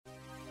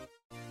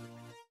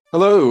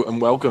Hello and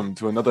welcome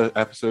to another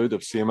episode of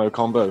CMO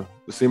Convo,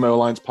 the CMO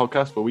Alliance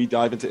podcast where we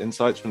dive into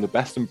insights from the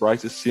best and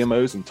brightest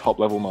CMOs and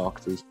top-level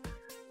marketers.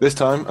 This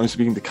time, I'm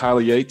speaking to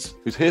Kaila Yates,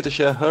 who's here to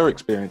share her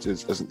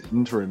experiences as an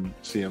interim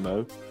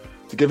CMO,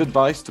 to give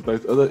advice to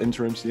both other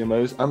interim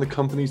CMOs and the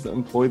companies that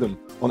employ them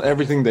on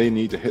everything they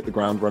need to hit the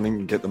ground running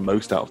and get the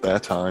most out of their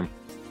time.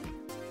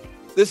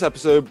 This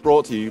episode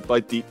brought to you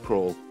by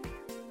DeepCrawl.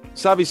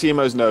 Savvy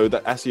CMOs know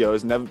that SEO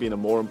has never been a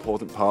more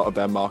important part of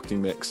their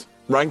marketing mix.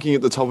 Ranking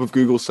at the top of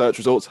Google search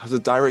results has a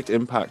direct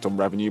impact on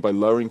revenue by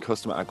lowering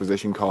customer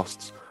acquisition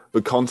costs,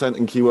 but content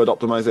and keyword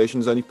optimization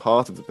is only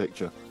part of the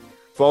picture.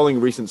 Following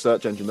recent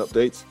search engine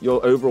updates,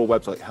 your overall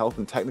website health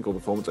and technical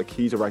performance are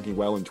key to ranking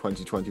well in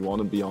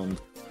 2021 and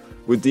beyond.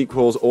 With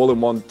DeepCrawl's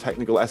all-in-one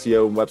technical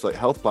SEO and website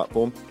health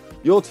platform,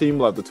 your team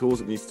will have the tools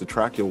it needs to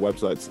track your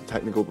website's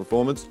technical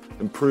performance,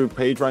 improve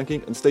page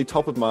ranking, and stay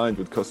top of mind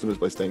with customers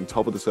by staying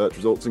top of the search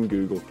results in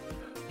Google.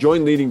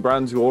 Join leading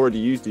brands who already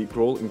use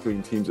DeepCrawl,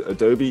 including teams at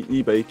Adobe,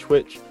 eBay,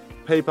 Twitch,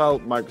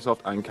 PayPal, Microsoft,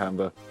 and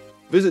Canva.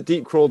 Visit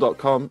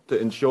deepcrawl.com to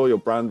ensure your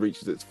brand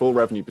reaches its full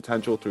revenue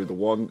potential through the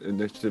one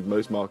initiative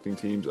most marketing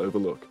teams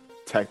overlook: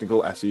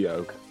 technical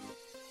SEO.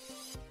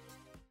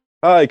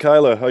 Hi,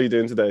 Kaila. How are you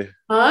doing today?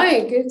 Hi,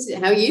 good.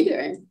 How are you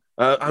doing?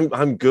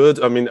 I'm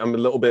good. I mean, I'm a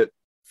little bit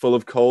full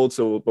of cold,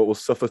 but we'll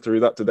suffer through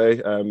that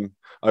today.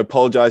 I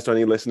apologize to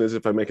any listeners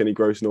if I make any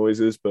gross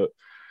noises, but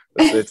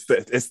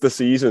it's the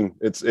season.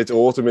 It's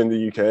autumn in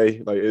the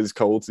UK. Like, it is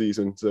cold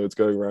season, so it's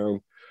going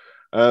around.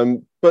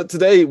 But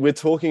today we're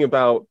talking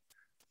about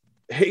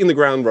hitting the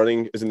ground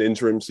running as an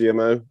interim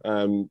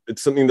CMO.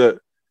 It's something that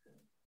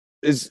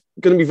is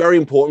going to be very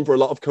important for a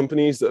lot of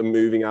companies that are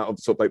moving out of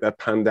sort of like their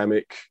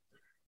pandemic,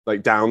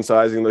 like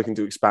downsizing, looking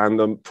to expand.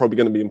 I'm probably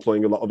going to be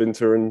employing a lot of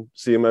interim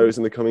CMOs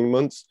in the coming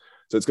months.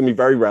 So it's going to be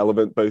very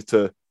relevant both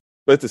to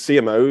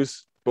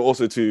CMOs, but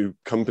also to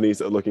companies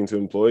that are looking to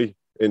employ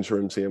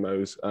interim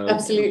CMOs.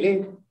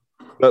 Absolutely.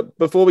 But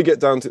before we get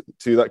down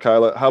to that,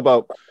 Kaila, how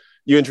about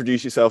you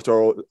introduce yourself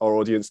to our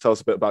audience? Tell us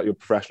a bit about your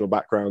professional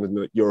background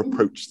and your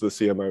approach to the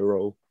CMO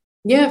role.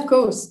 Yeah, of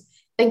course.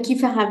 Thank you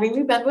for having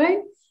me, by the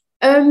way.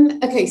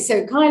 Okay,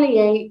 so Kaila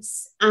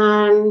Yates,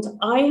 and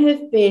I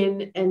have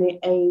been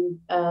a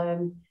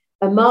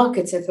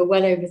marketer for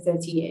well over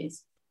 30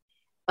 years.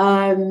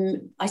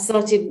 I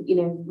started,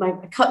 I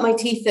cut my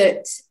teeth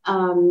at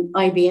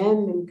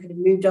IBM and kind of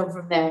moved on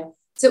from there.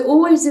 So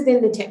always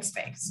within the tech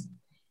space.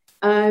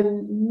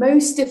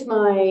 Most of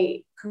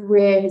my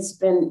career has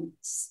spent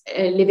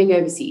living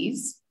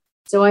overseas.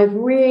 So I've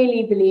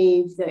really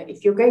believed that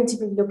if you're going to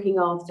be looking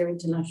after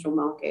international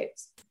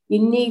markets, you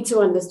need to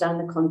understand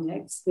the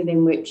context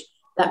within which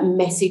that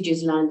message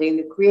is landing,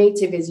 the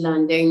creative is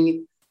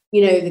landing,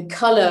 the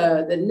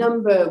color, the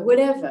number,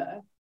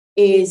 whatever,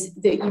 is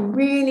that you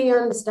really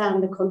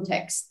understand the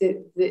context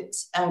that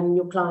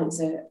your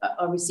clients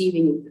are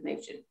receiving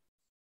information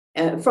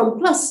from.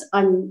 Plus,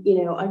 I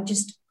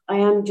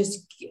am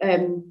just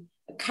a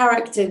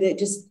character that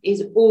just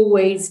is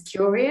always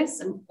curious.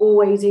 I'm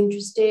always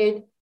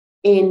interested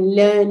in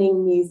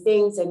learning new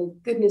things,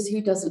 and goodness,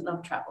 who doesn't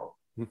love travel?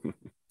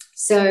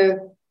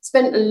 So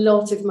spent a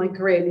lot of my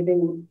career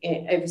living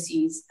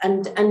overseas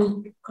and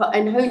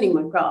honing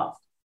my craft.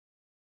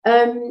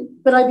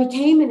 But I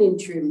became an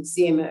interim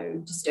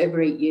CMO just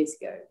over 8 years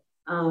ago.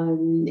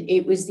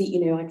 It was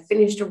I'd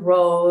finished a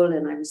role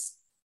and I was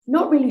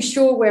not really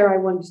sure where I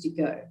wanted to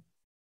go.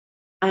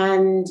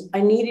 And I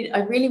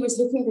really was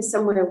looking for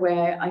somewhere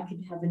where I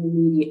could have an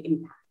immediate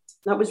impact.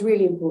 That was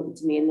really important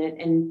to me,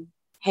 and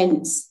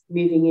hence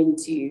moving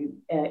into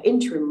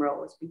interim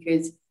roles,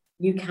 because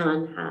you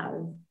can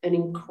have an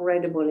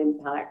incredible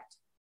impact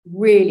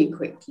really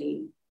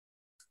quickly.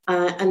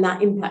 And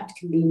that impact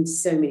can be in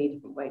so many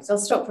different ways. So I'll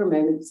stop for a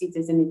moment, see if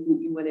there's anything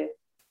you want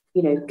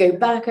to, go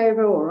back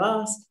over or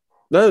ask.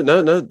 No,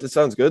 that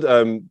sounds good.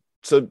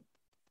 So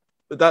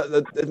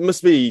that it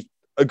must be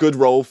a good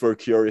role for a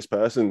curious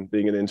person,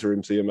 being an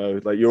interim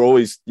CMO. Like, you're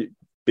always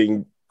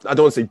being, I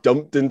don't want to say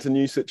dumped into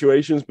new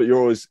situations, but you're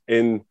always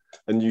in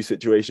a new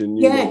situation,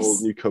 new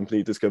role, new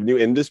company to discover, new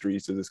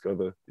industries to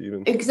discover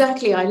even.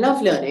 Exactly. I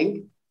love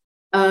learning.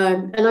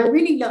 And I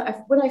really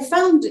love what I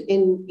found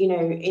in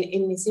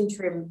this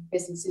interim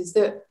business is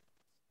that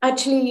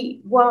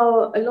actually,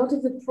 while a lot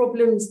of the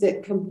problems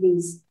that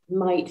companies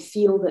might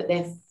feel that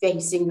they're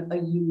facing are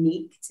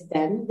unique to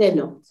them, they're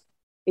not.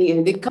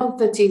 The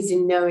comfort is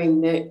in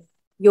knowing that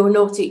you're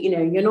not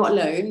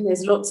alone.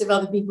 There's lots of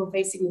other people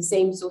facing the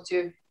same sort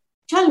of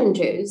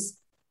challenges.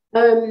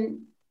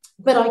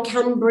 But I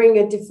can bring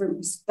a different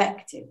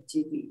perspective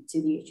to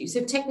the issue.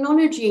 So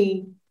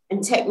technology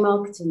and tech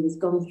marketing has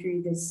gone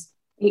through this.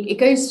 It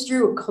goes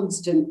through a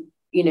constant,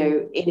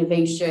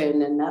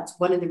 innovation, and that's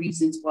one of the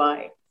reasons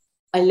why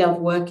I love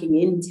working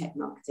in tech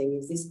marketing,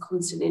 is this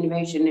constant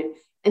innovation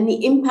and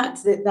the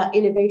impact that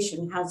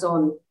innovation has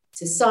on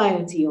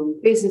society,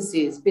 on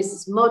businesses,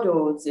 business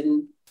models,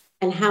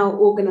 and how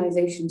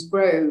organizations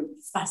grow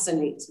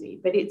fascinates me.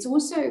 But it's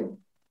also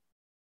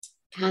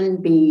can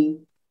be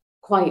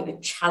quite a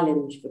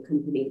challenge for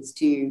companies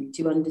to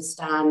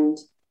understand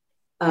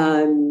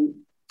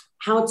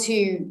how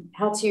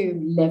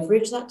to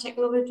leverage that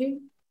technology,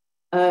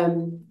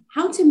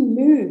 how to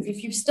move.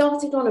 If you've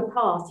started on a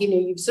path,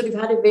 you've sort of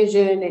had a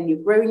vision and you're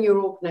growing your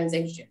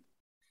organization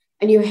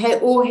and you're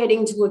all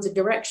heading towards a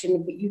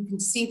direction, but you can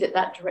see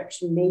that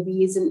direction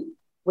maybe isn't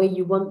where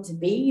you want to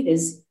be.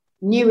 There's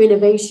new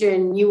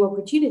innovation, new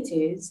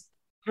opportunities.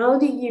 How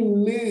do you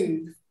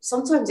move?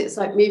 Sometimes it's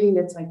like moving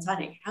the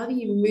Titanic. How do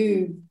you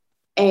move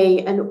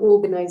an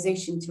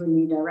organization to a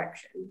new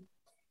direction?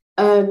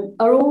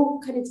 Are all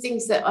kind of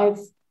things that I've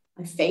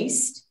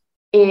faced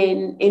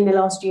in the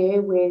last year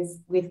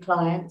with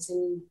clients,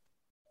 and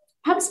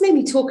perhaps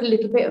maybe talk a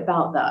little bit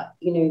about that.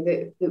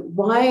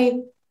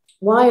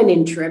 Why an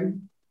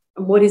interim,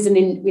 and what is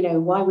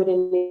why would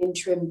an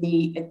interim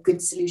be a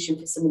good solution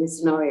for some of the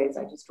scenarios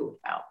I just talked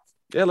about?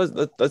 Yeah,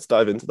 let's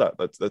dive into that.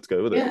 Let's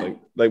go with it.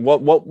 Like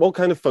what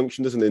kind of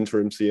function does an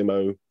interim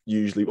CMO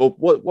usually, or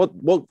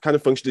what kind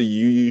of function do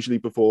you usually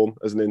perform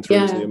as an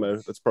interim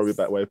CMO? That's probably a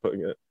better way of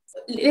putting it.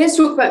 Let's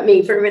talk about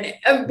me for a minute,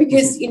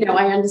 because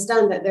I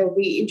understand that there will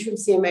be interim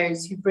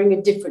CMOs who bring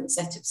a different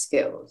set of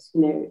skills.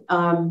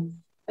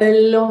 A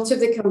lot of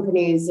the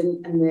companies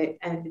and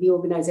the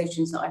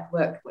organizations that I've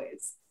worked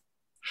with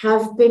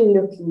have been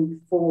looking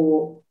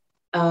for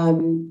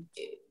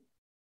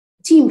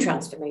team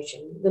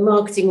transformation, the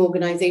marketing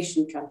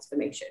organization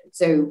transformation.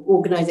 So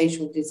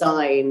organizational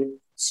design,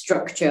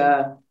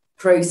 structure,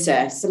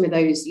 process, some of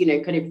those,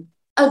 kind of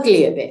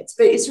uglier bits.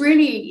 But it's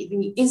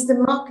really, is the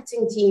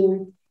marketing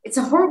team, it's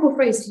a horrible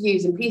phrase to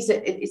use. And please,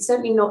 it's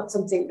certainly not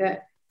something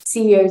that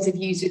CEOs have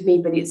used with me,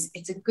 but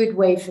it's a good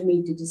way for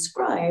me to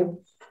describe,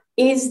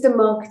 is the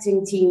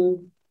marketing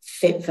team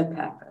fit for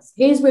purpose?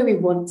 Here's where we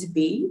want to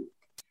be.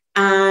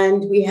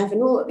 And we have a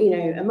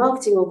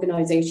marketing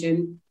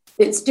organization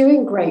that's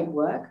doing great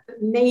work,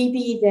 but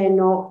maybe they're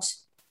not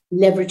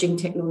leveraging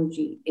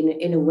technology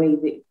in a way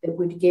that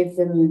would give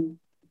them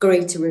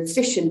greater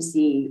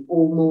efficiency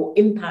or more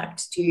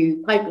impact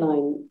to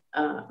pipeline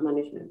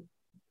management.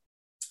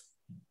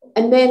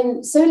 And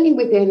then certainly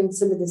within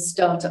some of the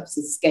startups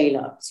and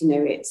scale-ups,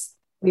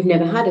 we've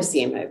never had a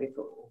CMO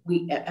before.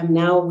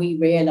 Now we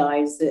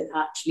realize that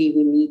actually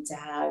we need to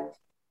have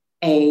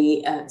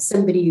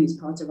somebody who's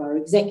part of our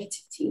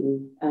executive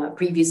team.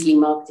 Previously,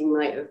 marketing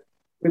might have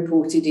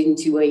reported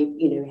into a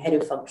head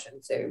of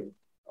function, so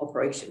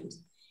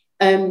operations.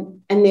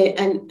 And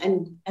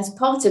as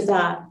part of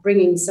that,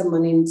 bringing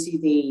someone into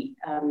the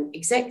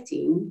exec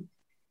team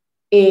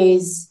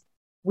is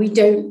we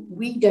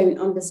don't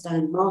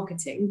understand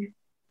marketing,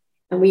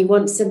 and we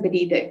want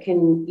somebody that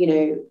can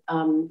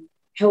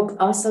help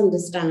us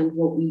understand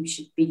what we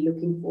should be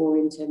looking for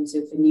in terms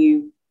of a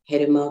new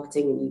head of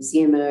marketing, a new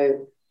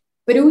CMO,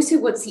 but also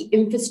what's the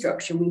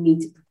infrastructure we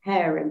need to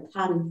prepare and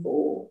plan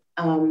for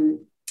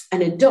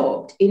and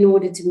adopt in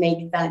order to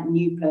make that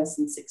new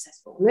person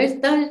successful.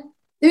 And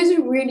those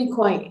are really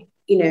quite,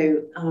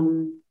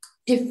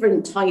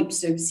 different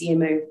types of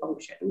CMO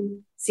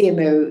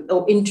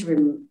or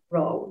interim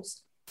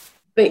roles,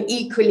 but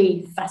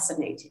equally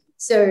fascinating.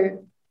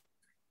 So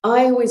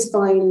I always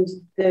find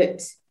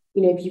that,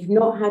 if you've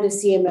not had a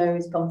CMO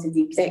as part of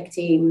the exec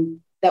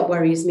team, that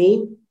worries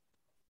me,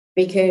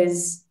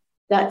 because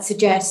that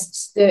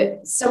suggests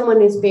that someone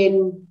has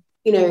been,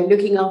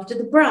 looking after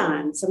the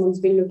brand, someone's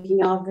been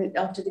looking after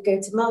the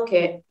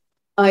go-to-market,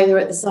 either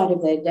at the side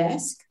of their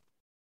desk,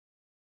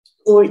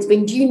 or it's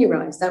been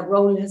juniorized. That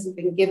role hasn't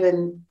been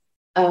given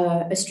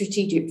a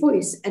strategic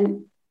voice.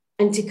 And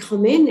to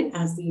come in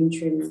as the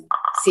interim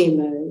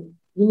CMO,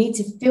 you need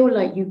to feel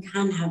like you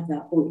can have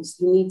that voice.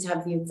 You need to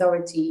have the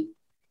authority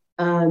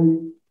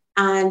and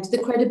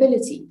the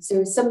credibility.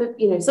 So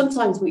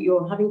sometimes what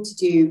you're having to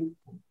do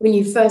when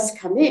you first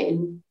come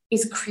in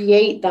is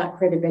create that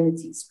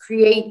credibility,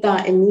 create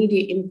that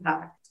immediate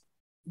impact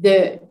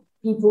that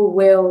people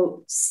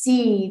will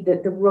see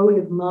that the role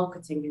of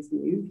marketing has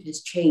moved,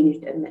 has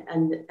changed, and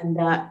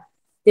that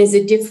there's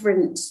a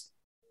different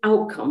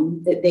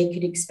outcome that they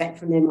could expect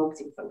from their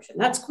marketing function.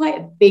 That's quite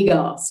a big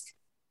ask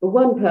for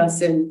one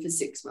person for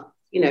 6 months,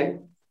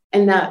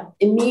 and that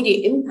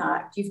immediate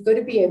impact you've got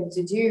to be able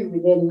to do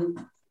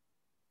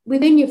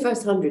within your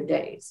first 100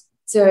 days.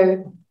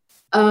 So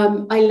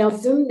I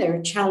love them. They're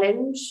a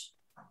challenge,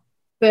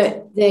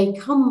 but they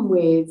come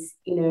with,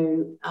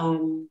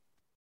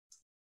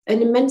 an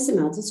immense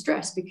amount of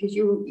stress, because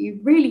you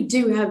really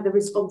do have the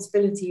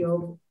responsibility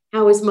of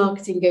how is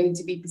marketing going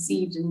to be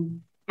perceived,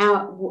 and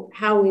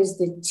how is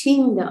the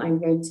team that I'm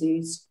going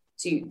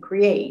to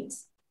create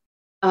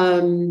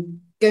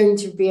going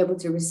to be able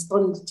to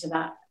respond to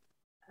that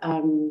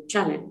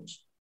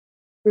challenge.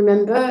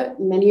 Remember,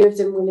 many of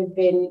them will have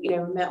been,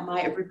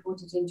 might have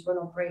reported into an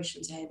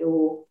operations head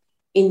or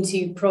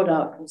into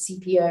product or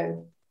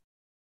CPO.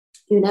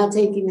 You're now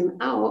taking them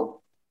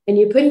out, and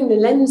you're putting the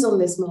lens on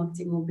this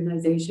marketing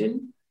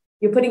organization.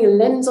 You're putting a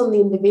lens on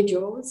the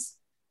individuals,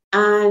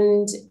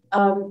 and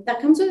that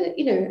comes with,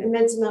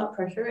 immense amount of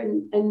pressure.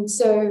 And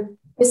so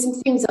there's some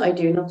things that I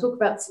do, and I'll talk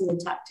about some of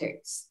the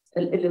tactics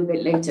a little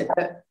bit later.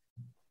 But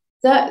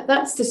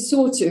that's the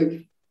sort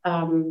of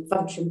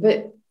function.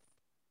 But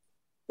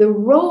the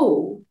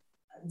role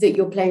that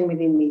you're playing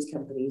within these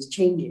companies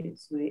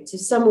changes, right? So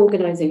some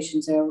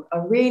organizations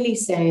are really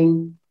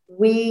saying,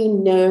 we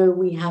know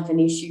we have an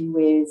issue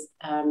with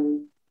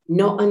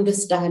not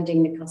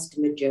understanding the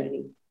customer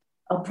journey.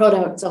 Our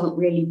products aren't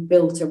really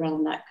built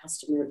around that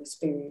customer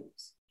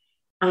experience.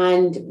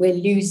 And we're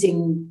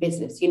losing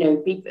business,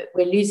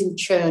 we're losing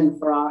churn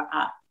for our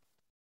app.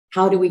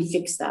 How do we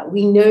fix that?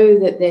 We know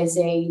that there's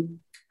a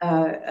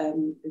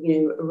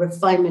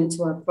refinement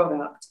to our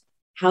product.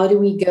 How do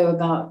we go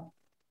about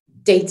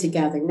data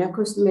gathering? Now, of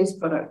course, most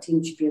product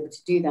teams should be able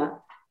to do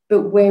that,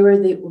 but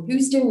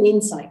who's doing the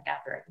insight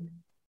gathering?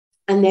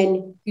 And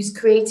then who's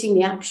creating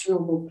the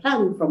actionable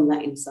plan from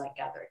that insight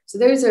gathering? So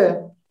those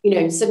are,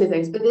 some of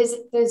those, but there's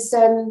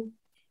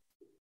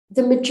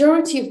the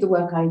majority of the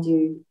work I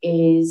do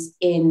is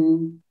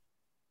in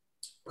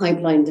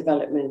pipeline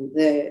development,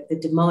 the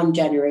demand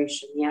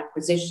generation, the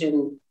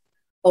acquisition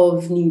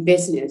of new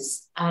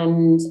business,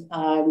 and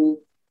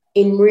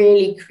in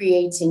really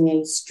creating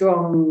a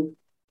strong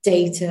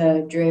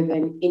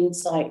data-driven,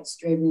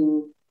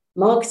 insights-driven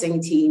marketing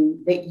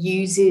team that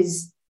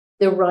uses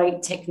the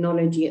right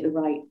technology at the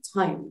right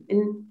time.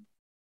 And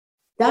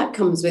that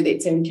comes with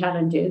its own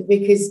challenges,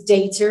 because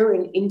data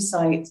and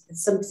insights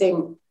is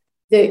something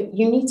that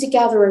you need to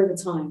gather over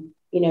time.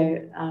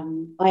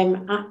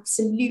 I'm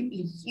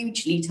absolutely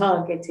hugely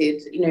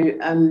targeted,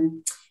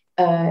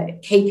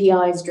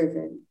 KPIs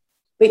driven,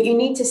 but you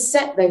need to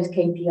set those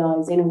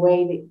KPIs in a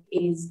way that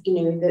is,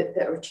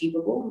 that are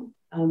achievable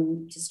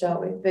to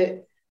start with,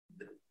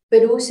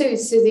 but also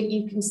so that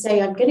you can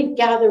say, I'm going to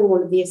gather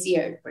all of the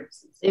SEO, for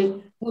instance.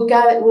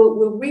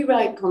 We'll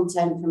rewrite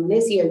content from an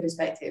SEO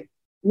perspective,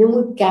 and then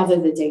we'll gather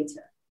the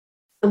data,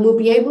 and we'll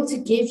be able to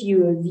give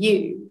you a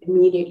view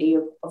immediately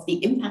of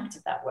the impact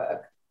of that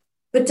work.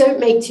 But don't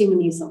make too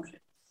many assumptions.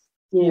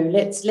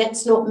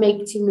 Let's not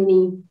make too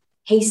many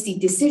hasty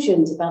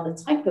decisions about the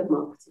type of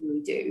marketing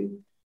we do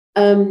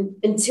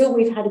until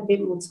we've had a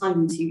bit more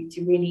time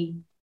to really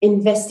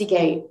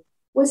investigate.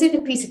 Was it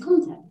a piece of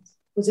content?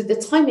 Was it the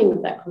timing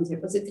of that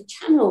content? Was it the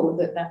channel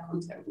that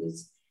content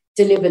was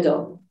delivered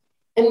on?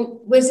 And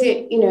was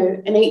it,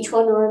 an H1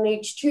 or an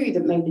H2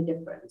 that made a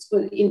difference?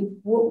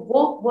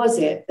 What was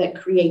it that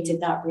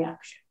created that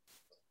reaction?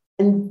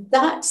 And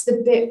that's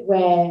the bit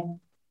where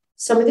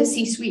some of the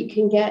C-suite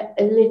can get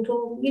a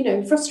little,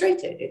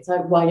 frustrated. It's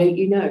like, why don't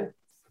you know?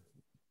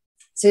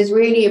 So it's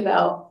really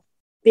about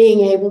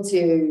being able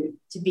to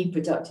be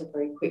productive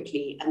very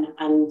quickly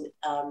and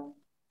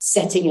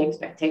setting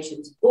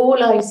expectations.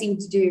 All I seem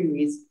to do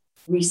is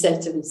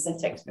reset and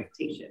set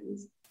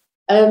expectations.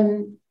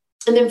 And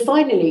then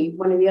finally,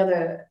 one of the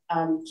other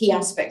key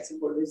aspects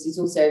of all of this is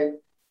also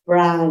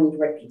brand,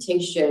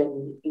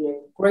 reputation.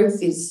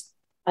 Growth is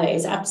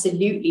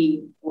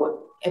absolutely what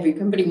every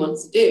company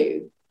wants to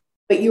do,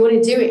 but you want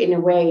to do it in a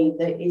way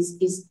that is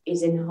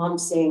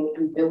enhancing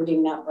and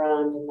building that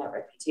brand and that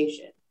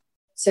reputation.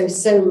 So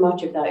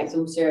much of that is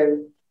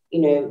also,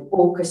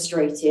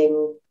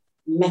 orchestrating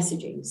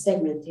messaging,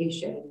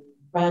 segmentation,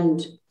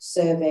 brand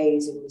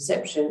surveys and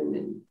reception,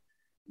 and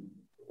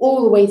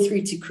all the way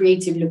through to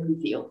creative look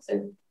and feel.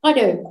 So I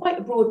know quite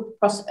a broad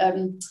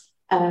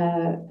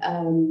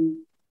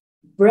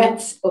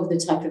breadth of the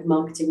type of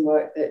marketing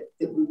work that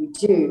we would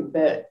do,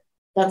 but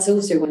that's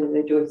also one of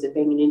the joys of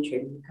being an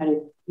interim.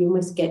 You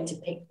almost get to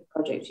pick the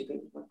projects you're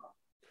going to work on.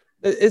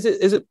 Is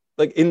it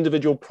like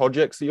individual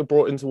projects that you're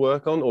brought in to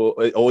work on, or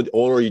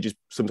are you just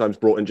sometimes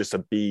brought in just to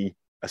be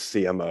a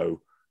CMO?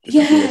 To be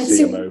a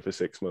CMO for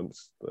 6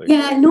 months?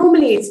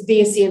 Normally it's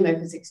be a CMO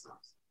for 6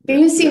 months.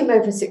 Be a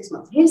CMO for 6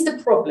 months. Here's the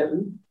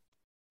problem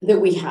that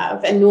we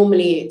have, and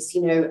normally it's,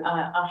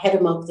 our head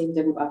of marketing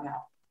didn't work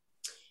out.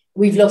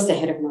 We've lost a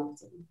head of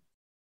marketing.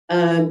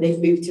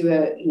 They've moved to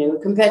a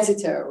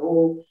competitor,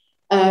 or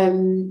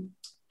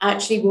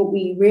actually what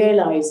we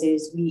realize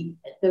is the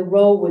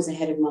role was a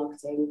head of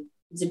marketing.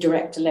 It's a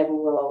director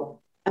level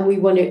role, and we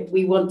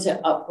want to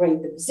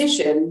upgrade the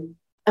position,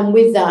 and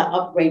with that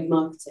upgrade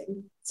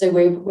marketing. So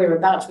we're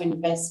about to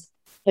invest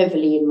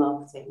heavily in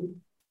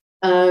marketing,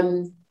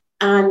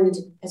 and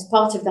as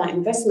part of that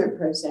investment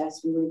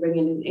process, we will bring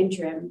in an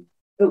interim.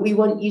 But we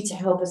want you to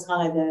help us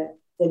hire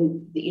the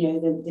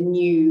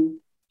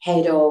new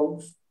head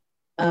of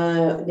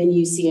the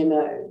new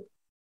CMO,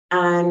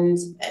 and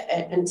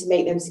to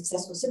make them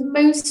successful. So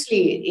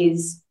mostly it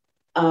is.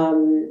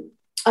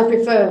 I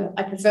prefer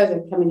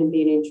them come in and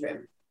be an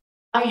interim.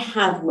 I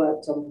have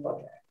worked on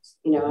projects.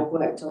 I've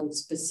worked on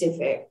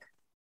specific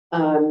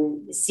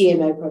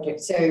CMO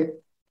projects. So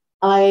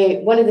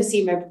one of the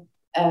CMO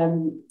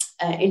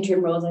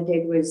interim roles I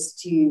did was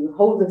to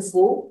hold the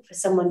fort for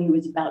someone who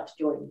was about to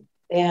join.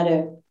 They had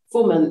a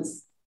 4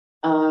 months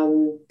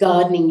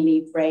gardening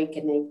leave break,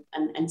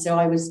 and so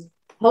I was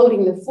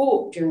holding the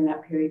fort during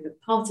that period.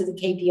 But part of the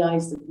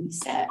KPIs that we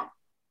set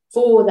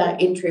for that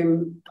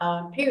interim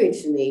period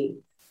for me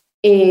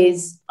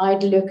is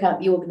I'd look at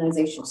the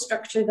organizational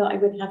structure that I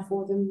would have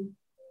for them,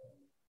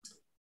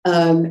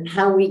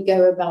 how we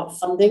go about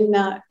funding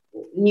that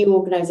new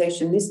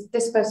organization.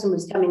 This person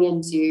was coming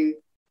into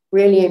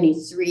really only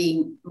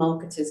 3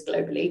 marketers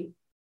globally.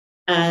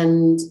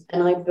 and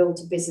I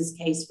built a business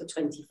case for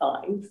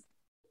 25.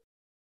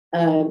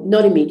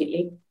 Not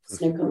immediately,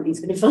 because no company's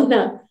going to fund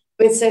that,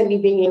 but certainly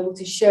being able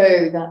to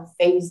show that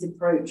phased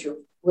approach of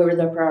where are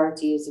the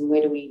priorities and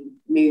where do we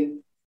move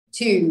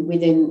to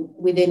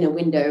within a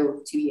window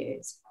of 2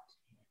 years.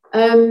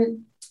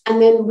 And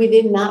then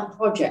within that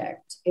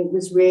project, it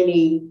was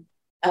really,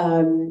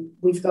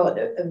 we've got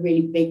a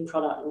really big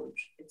product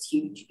launch. It's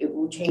huge. It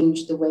will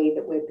change the way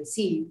that we're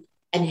perceived,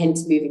 and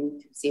hence moving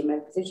to a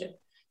CMO position,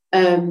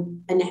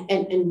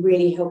 and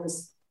really help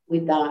us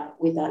with that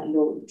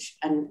launch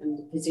and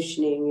the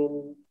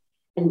positioning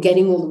and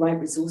getting all the right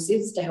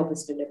resources to help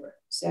us deliver it.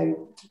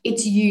 So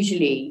it's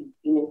usually,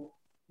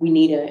 we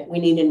need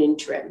an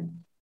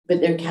interim,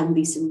 but there can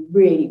be some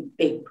really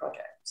big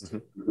projects.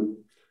 Mm-hmm.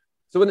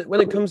 So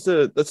when it comes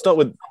to, let's start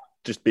with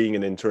just being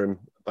an interim.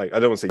 Like, I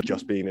don't want to say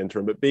just being an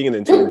interim, but being an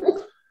interim.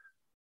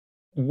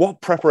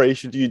 What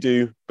preparation do you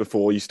do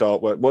before you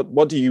start work?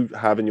 What do you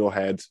have in your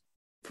head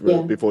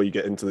before you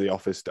get into the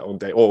office on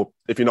day, or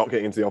if you're not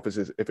getting into the office,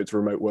 if it's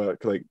remote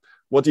work, like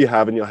what do you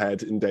have in your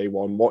head in day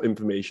one? What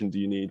information do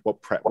you need?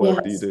 What prep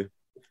work do you do?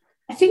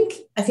 I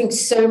think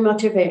so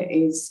much of it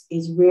is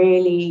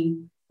really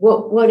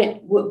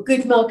what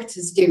good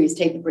marketers do is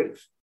take the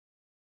brief.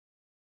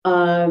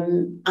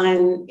 And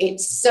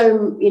it's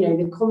so,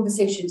 the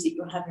conversations that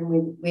you're having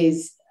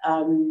with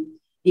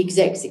the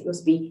execs that you're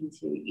speaking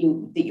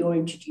to, that you're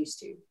introduced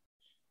to.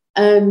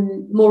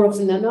 More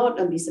often than not,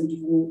 there'll be somebody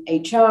from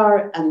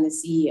HR and the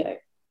CEO.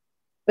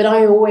 But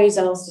I always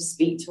ask to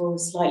speak to a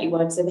slightly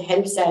wide, so the head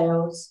of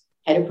sales,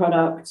 head of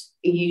product,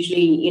 are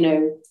usually,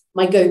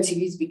 my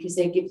go-tos, because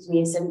they gives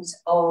me a sense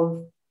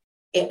of,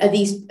 are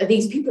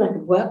these people I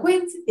could work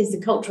with? Is the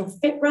cultural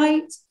fit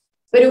right?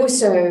 But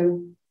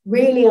also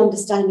really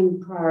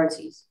understanding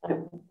priorities.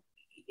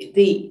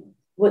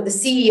 What the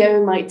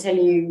CEO might tell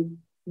you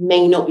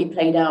may not be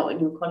played out on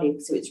your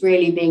colleagues. So it's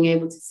really being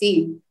able to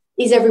see,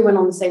 is everyone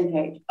on the same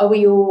page? Are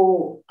we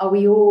all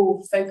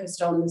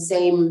focused on the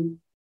same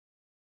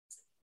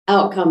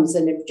outcomes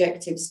and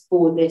objectives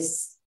for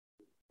this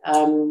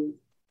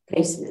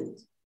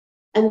placement?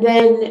 And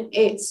then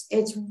it's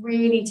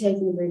really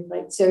taking the brief,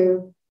 like,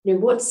 so,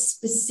 what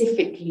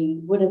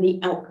are the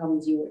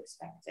outcomes you're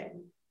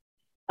expecting?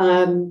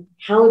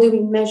 How do we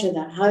measure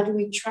that? How do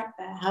we track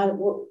that?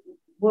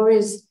 What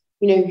is,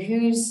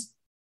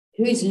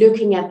 who's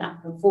looking at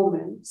that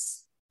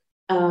performance?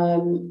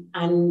 And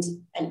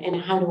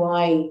how do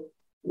I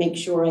make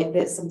sure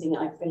that's something that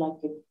I feel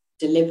I could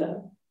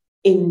deliver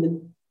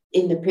in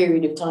the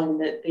period of time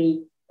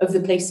of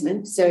the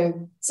placement?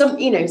 So some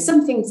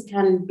things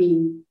can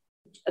be,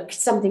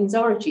 some things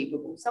are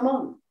achievable, some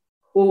aren't.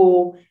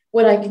 Or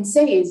what I can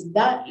say is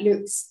that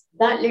looks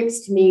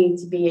to me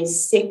to be a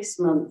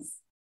 6-month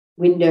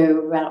window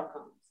of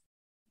outcomes.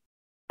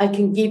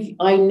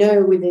 I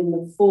know within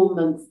the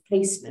 4-month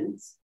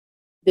placements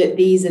that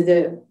these are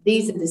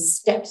the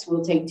steps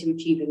we'll take to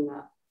achieving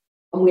that.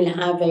 And we'll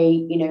have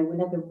a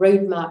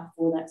roadmap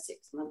for that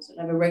 6 months.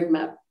 We'll have a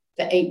roadmap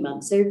for 8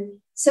 months. So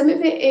a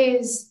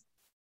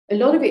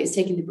lot of it is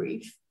taking the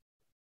brief,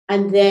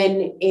 and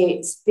then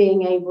it's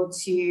being able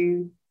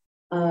to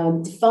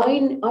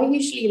define. I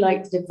usually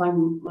like to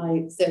define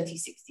my 30,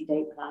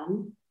 60-day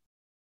plan.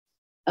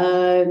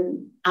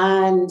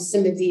 And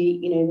some of the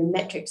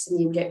metrics and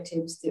the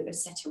objectives that are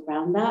set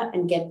around that,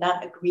 and get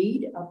that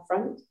agreed up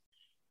front.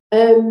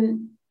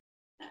 And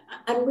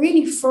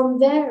really from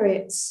there,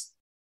 it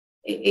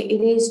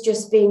is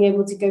just being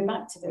able to go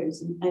back to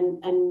those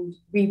and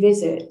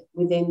revisit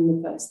within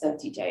the first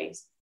 30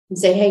 days and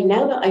say, hey,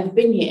 now that I've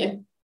been here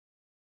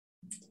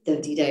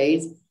 30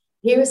 days,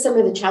 here are some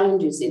of the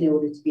challenges in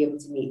order to be able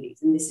to meet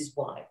these, and this is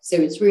why. So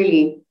it's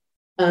really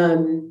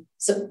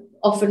so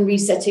often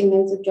resetting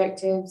those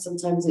objectives.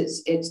 Sometimes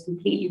it's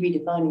completely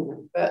redefining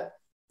them, but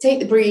take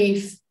the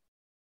brief,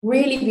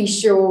 really be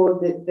sure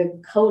that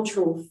the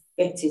cultural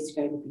fit is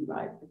going to be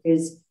right,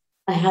 because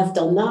I have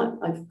done that.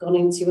 I've gone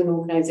into an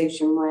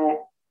organization where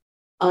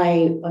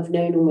I've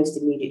known almost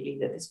immediately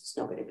that this was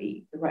not going to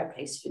be the right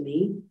place for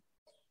me.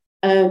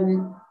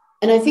 And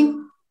I think,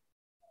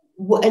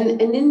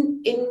 and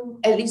in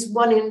at least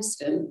one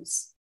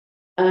instance,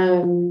 they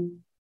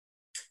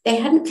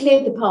hadn't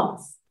cleared the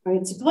path,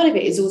 right? So part of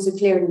it is also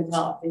clearing the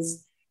path,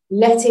 is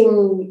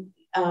letting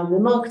the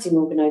marketing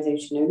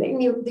organization know, letting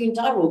the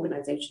entire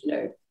organization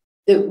know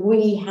that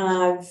we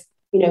have,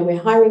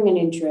 we're hiring an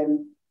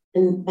interim,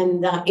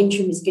 and that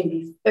interim is going to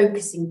be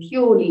focusing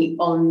purely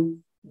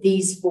on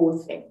these 4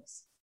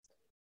 things.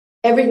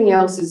 Everything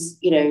else is,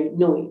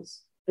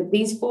 noise, but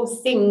these 4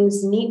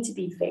 things need to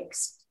be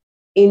fixed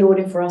in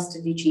order for us to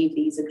achieve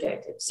these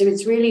objectives. So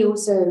it's really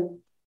also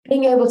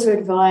being able to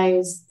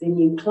advise the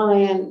new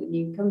client, the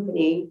new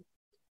company,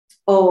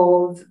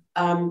 of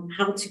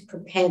how to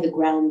prepare the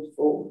ground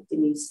for the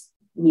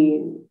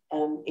new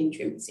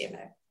interim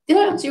CMO. Did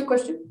I answer your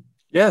question?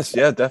 Yes,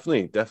 yeah,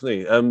 definitely.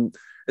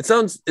 It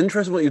sounds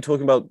interesting what you're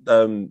talking about,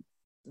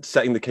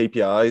 setting the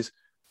KPIs.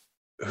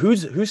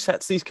 Who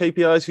sets these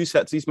KPIs? Who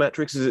sets these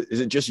metrics? Is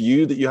it just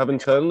you that you have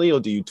internally, or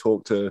do you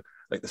talk to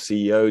like the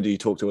CEO? Do you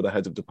talk to other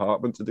heads of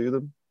department to do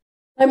them?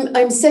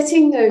 I'm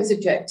setting those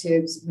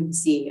objectives with the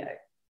CEO.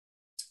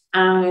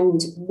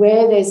 And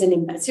where there's an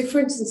impact, so for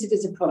instance, if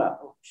there's a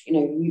product launch,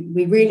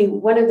 we really,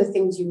 one of the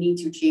things you need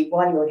to achieve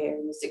while you're here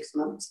in the 6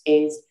 months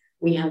is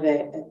we have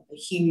a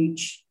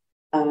huge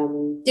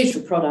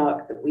digital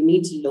product that we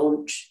need to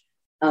launch.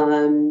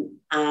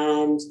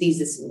 And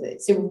these are some of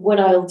it. So what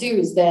I'll do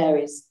is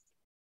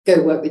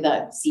go work with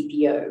that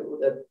CPO or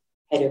the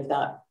head of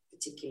that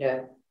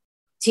particular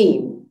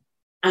team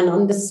and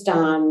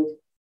understand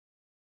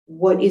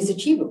what is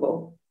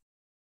achievable,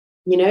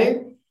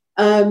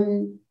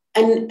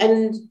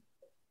 and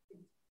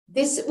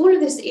this, all of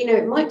this,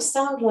 it might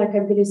sound like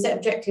I'm going to set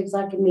objectives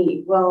I can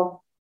meet.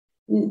 Well,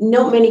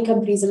 not many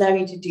companies allow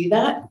you to do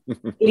that.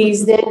 It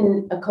is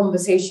then a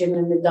conversation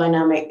and the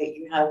dynamic that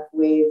you have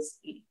with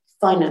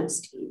finance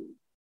team,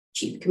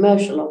 chief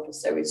commercial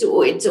officer. It's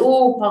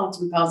all part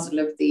and parcel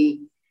of the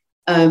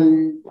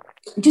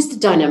just the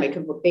dynamic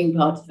of being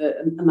part of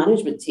a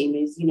management team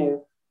is,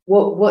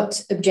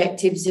 what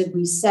objectives have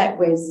we set?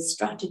 Where's the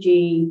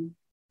strategy?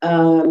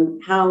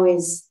 How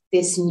is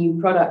this new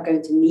product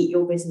going to meet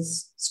your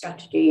business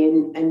strategy?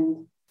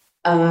 And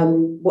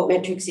what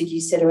metrics did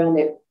you set around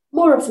it?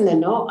 More often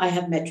than not, I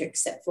have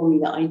metrics set for me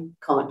that I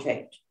can't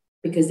change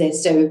because they're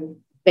so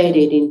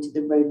bedded into the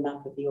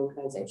roadmap of the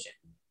organization.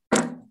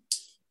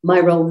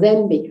 My role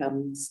then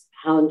becomes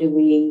how do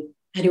we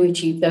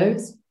achieve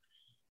those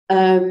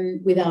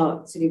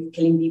without sort of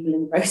killing people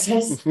in the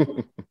process?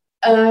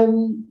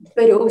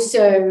 But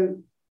also,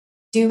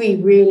 do we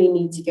really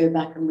need to go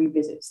back and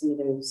revisit some of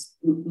those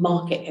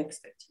market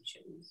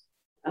expectations?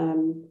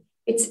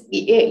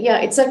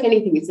 It's like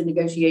anything, it's a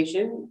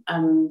negotiation.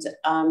 And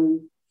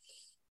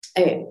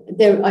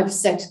I've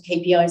set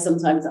KPIs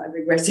sometimes that I've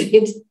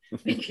regretted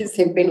because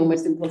they've been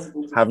almost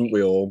impossible. Haven't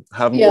we all?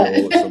 We all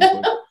at some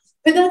point?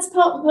 But that's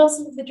part and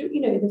parcel of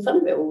the fun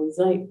of it all. Is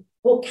like,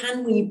 what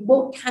can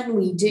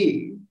we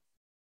do?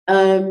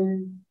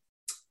 And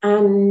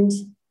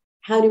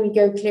how do we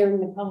go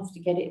clearing the path to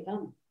get it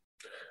done?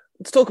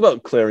 Let's talk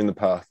about clearing the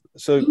path.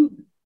 So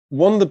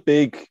one of the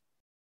big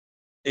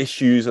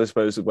issues, I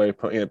suppose, the way of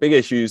putting it, big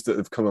issues that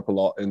have come up a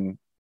lot in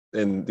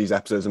these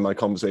episodes and my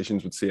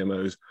conversations with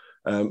CMOs,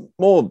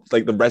 more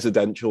like the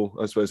residential,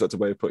 I suppose that's a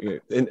way of putting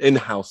it,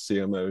 in-house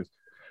CMOs,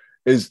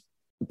 is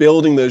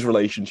building those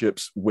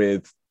relationships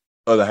with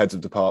other heads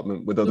of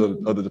department, with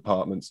other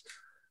departments.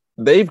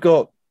 They've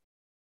got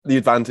the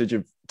advantage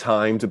of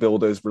time to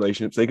build those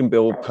relationships. They can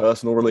build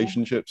personal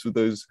relationships with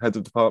those heads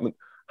of department.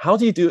 How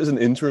do you do it as an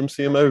interim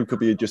CMO who could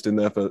be just in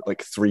there for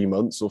like 3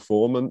 months or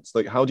 4 months?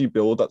 Like, how do you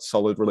build that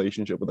solid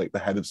relationship with like the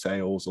head of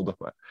sales or the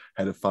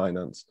head of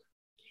finance?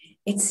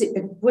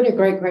 What a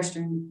great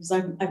question, because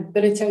I've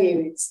got to tell you,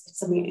 it's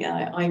something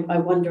I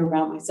wonder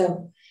about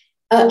myself.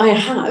 I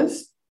have,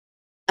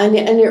 and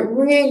it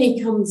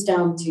really comes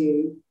down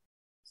to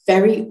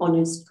very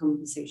honest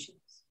conversations,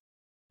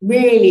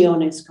 really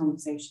honest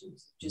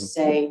conversations. Just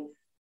say,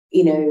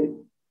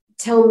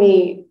 tell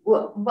me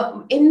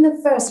what in the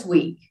first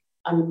week.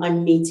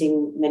 I'm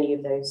meeting many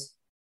of those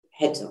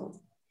heads of,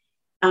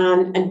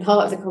 and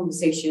part of the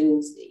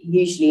conversations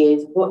usually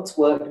is what's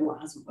worked and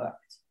what hasn't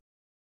worked,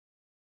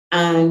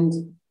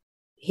 and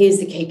here's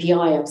the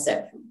KPI I've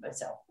set for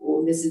myself,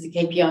 or this is the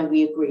KPI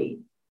we agreed.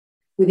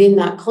 Within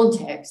that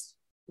context,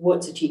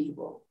 what's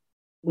achievable,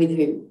 with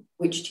whom,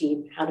 which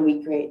team, how do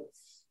we create,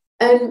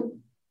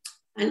 and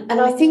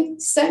I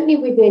think certainly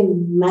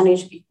within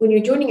management, when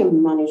you're joining a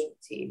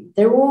management team,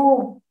 they are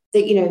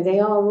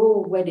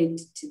all wedded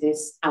to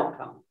this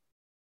outcome.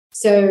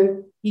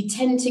 So you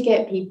tend to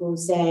get people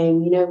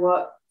saying, you know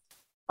what,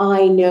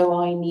 I know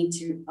I need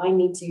to, I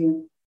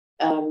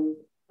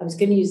was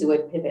going to use the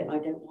word pivot, and I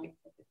don't like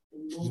pivot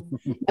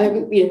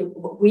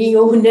anymore. We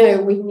all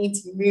know we need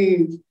to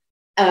move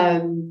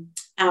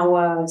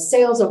our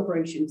sales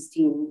operations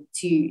team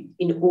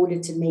in order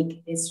to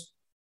make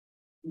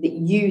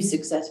you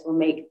successful,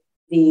 make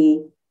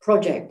the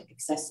project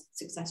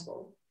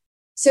successful.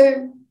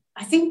 So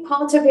I think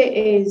part of it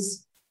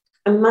is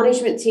a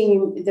management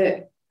team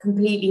that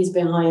completely is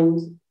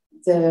behind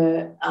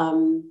the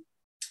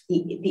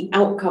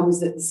outcomes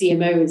that the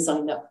CMO has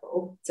signed up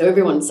for. So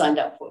everyone signed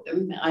up for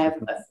them. I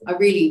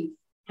really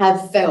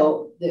have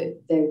felt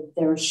that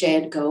they're a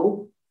shared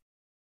goal.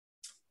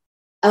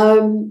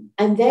 And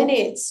then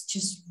it's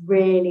just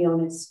really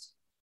honest,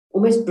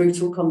 almost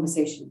brutal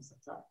conversations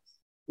sometimes.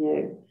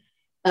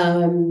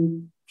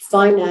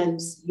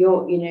 Finance,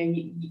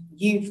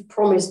 you've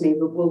promised me,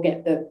 but we'll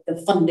get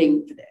the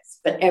funding for this.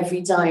 But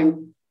every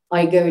time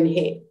I go and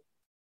hit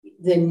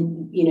the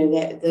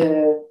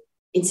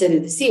instead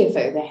of the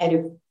CFO, the head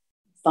of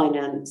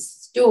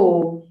finance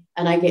door,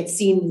 and I get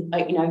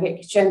I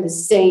get shown the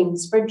same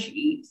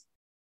spreadsheet.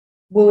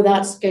 Well,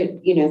 that's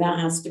good. That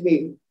has to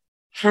move.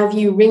 Have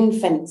you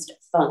ring-fenced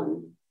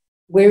fund?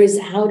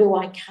 How do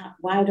I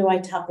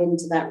tap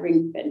into that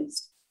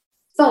ring-fenced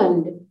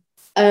fund?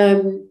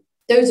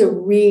 Those are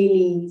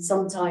really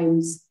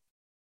sometimes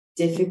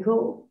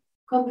difficult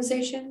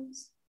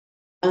conversations.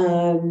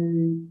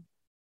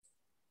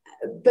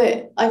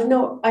 but I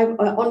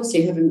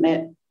honestly haven't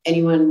met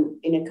anyone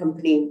in a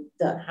company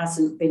that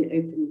hasn't been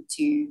open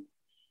to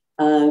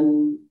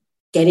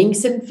getting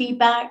some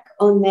feedback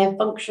on their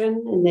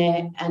function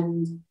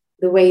and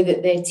the way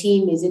that their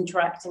team is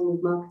interacting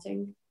with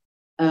marketing,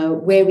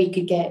 where we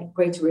could get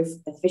greater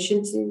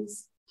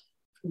efficiencies,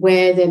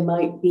 where there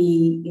might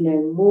be,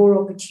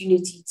 more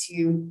opportunity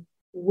to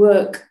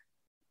work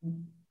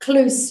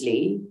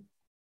closely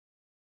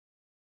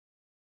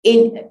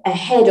in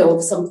ahead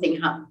of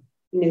something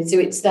happening. So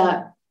it's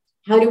that,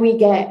 how do we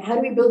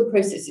build the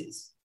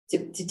processes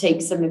to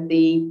take some of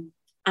the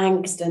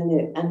angst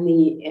and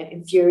the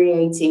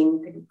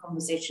infuriating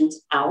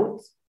conversations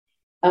out?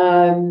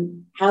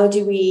 How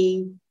do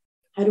we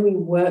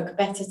work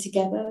better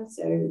together?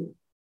 So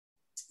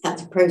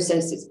that's a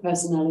process, it's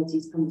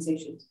personalities,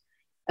 conversations.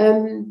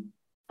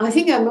 I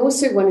think I'm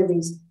also one of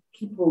these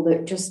people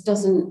that just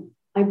doesn't,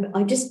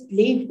 I just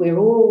believe we're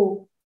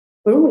all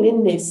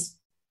in this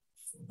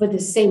for the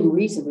same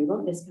reason. We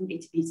want this company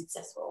to be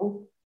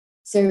successful.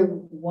 So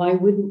why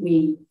wouldn't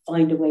we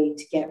find a way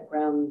to get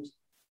around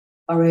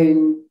our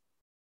own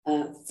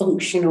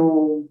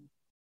functional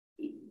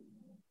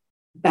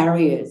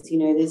barriers?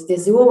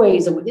 There's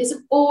always a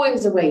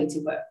way to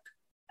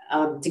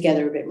work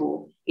together a bit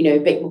more, a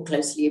bit more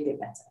closely, a bit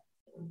better.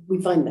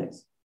 We find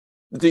those.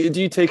 Do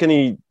you take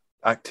any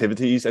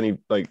activities? Any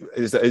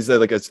is there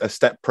like a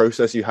step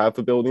process you have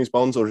for building these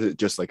bonds, or is it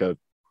just like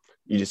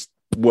you just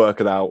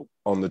work it out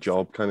on the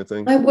job kind of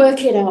thing? I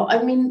work it out.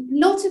 I mean, a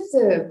lot of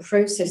the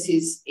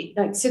processes,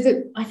 I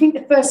think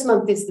the first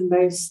month is the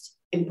most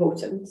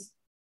important.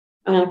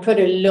 And I put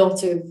a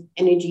lot of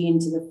energy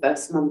into the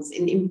first months,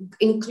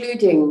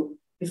 including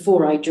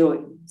before I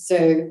join.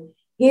 So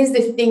here's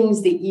the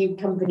things that you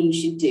companies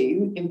should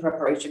do in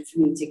preparation for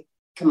me to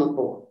come on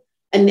board.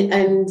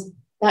 And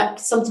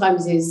that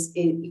sometimes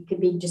it could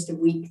be just a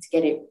week to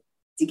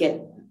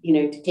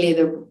clear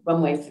the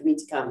runway for me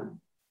to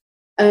come.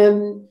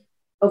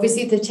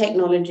 Obviously the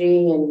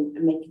technology and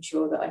making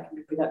sure that I can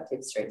be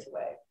productive straight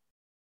away.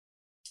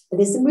 But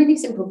there's some really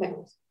simple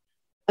things.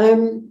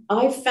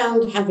 I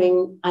found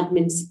having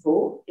admin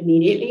support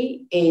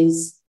immediately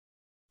it's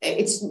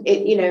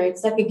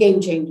like a game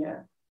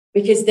changer,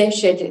 because they're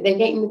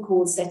getting the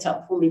calls set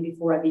up for me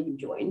before I've even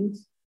joined.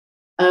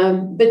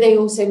 But they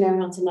also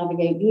know how to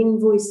navigate the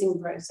invoicing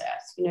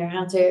process,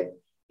 how to,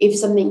 if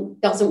something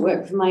doesn't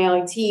work for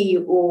my IT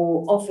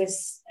or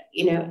office,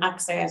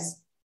 access,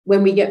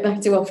 when we get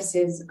back to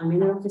offices, I'm in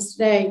the office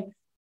today,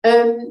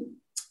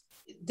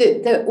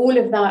 all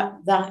of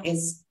that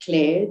is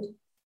cleared.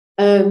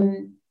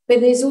 But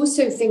there's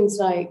also things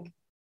like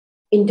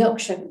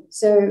induction.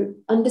 So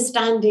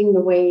understanding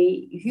the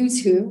way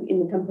who's who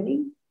in the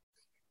company,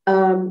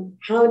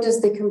 how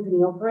does the company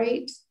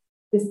operate,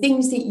 the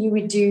things that you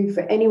would do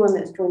for anyone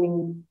that's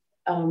joining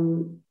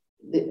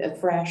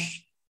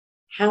fresh.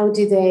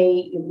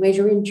 Where's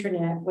your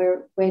intranet?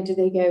 Where do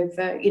they go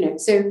for,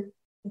 so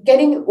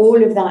getting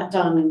all of that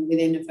done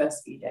within the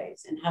first few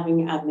days and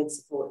having admin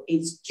support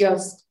has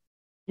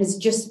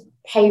just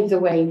paved the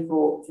way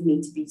for me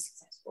to be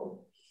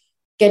successful.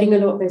 Getting a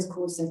lot of those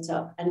calls set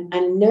up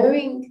and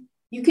knowing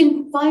you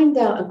can find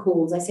out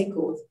calls, I say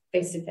calls,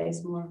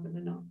 face-to-face more often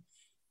than not.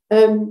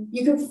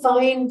 You can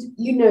find,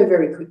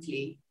 very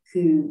quickly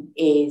who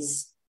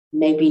is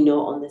maybe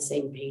not on the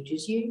same page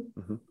as you.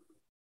 Mm-hmm.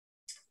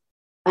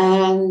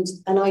 And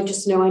I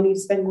just know I need to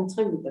spend more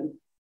time with them.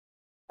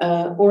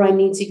 Or I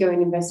need to go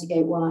and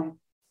investigate why.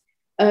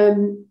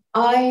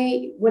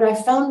 What I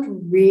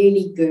found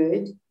really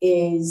good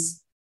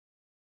is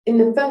in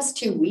the first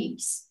 2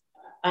 weeks,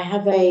 I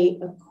have a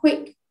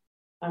quick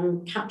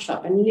catch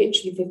up, and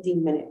literally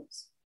 15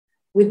 minutes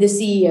with the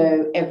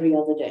CEO every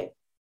other day.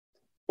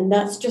 And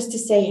that's just to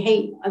say,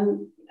 hey,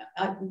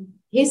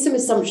 here's some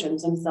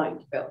assumptions I'm starting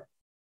to build.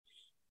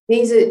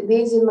 These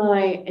are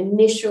my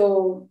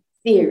initial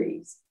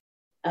theories.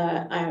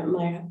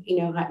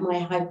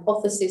 My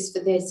hypothesis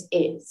for this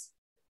is,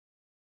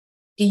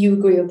 do you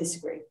agree or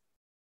disagree?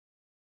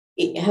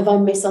 Have I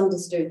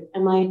misunderstood?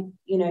 Am I,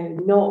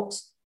 not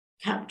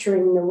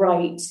capturing the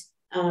right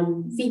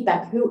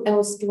feedback? Who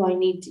else do I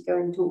need to go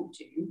and talk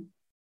to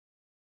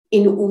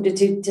in order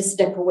to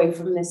step away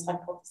from this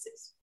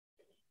hypothesis?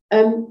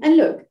 And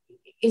look,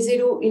 is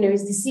it all,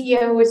 is the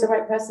CEO always the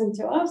right person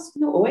to ask?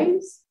 Not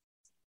always.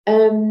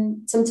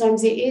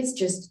 Sometimes it is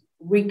just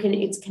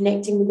it's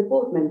connecting with the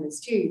board members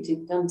too,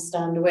 to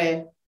understand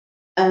where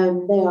they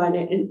are,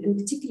 and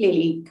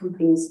particularly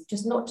companies,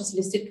 not just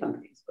listed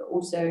companies, but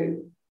also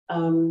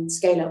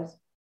scale-ups.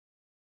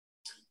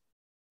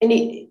 And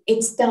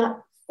it's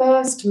that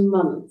first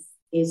month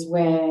is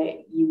where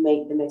you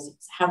make the most,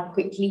 how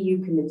quickly you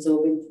can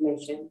absorb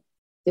information.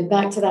 Then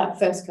back to that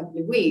first couple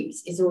of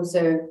weeks is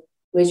also,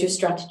 where's your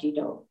strategy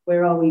doc?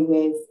 Where are we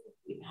with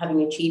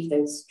having achieved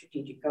those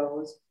strategic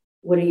goals?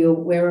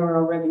 Where are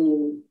our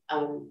revenue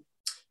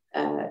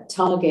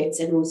targets,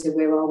 and also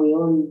where are we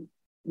on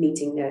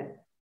meeting the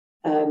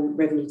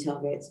revenue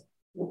targets?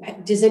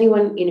 Does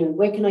anyone,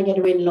 where can I get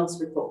a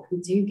win-loss report?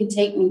 Who can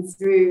take me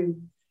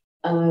through?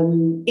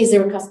 Is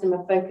there a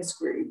customer focus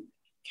group?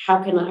 how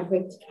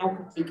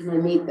quickly can I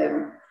meet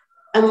them?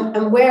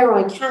 And where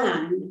I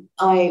can,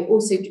 I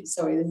also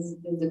sorry, there's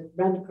a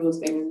round of applause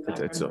going in the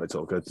background. It's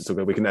all good. It's all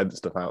good. We can edit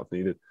stuff out if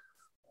needed.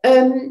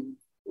 And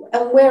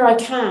where I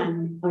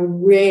can, I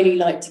really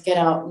like to get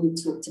out and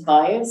talk to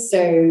buyers.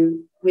 So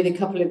with a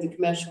couple of the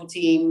commercial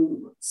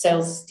team,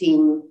 sales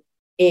team,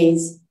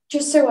 is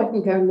just so I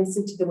can go and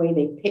listen to the way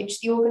they pitch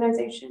the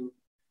organization,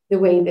 the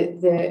way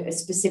that a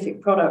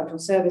specific product or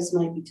service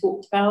might be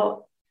talked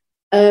about.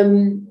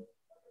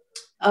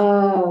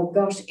 Oh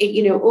gosh,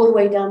 all the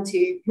way down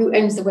to who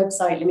owns the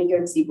website. Let me go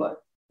and see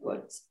what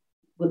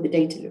the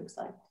data looks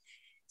like.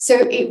 So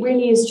it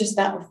really is just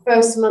that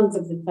first month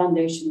of the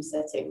foundation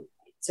setting.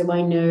 So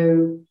I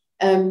know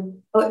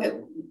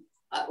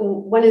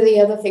one of the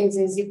other things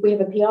is if we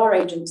have a PR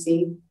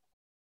agency,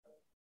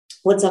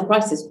 what's our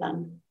crisis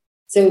plan?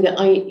 So that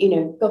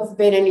God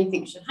forbid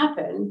anything should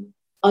happen,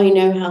 I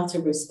know how to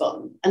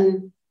respond.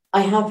 And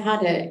I have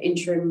had an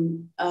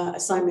interim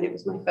assignment. It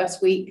was my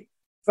first week.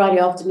 Friday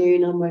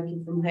afternoon, I'm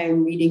working from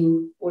home,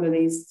 reading all of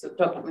these sort of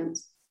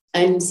documents,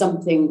 and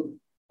something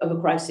of a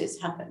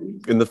crisis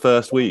happened. In the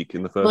first week?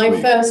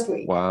 First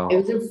week. Wow. It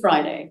was a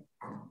Friday.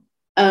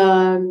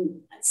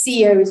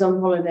 CEO is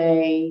on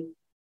holiday.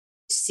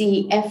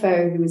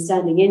 CFO, who was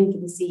standing in for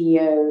the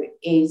CEO,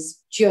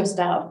 is just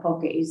out of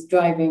pocket. He's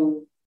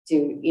driving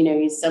to,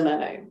 his summer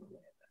home.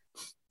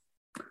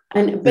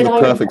 But the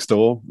perfect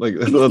storm. Like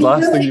the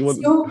last thing you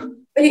want.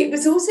 But it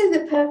was also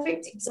the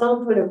perfect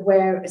example of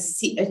where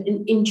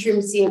an interim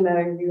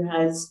CMO who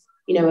has,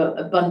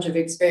 a bunch of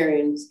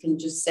experience can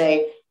just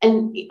say,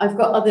 and I've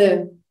got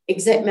other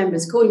exec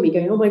members calling me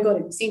going, oh my God,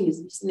 I've seen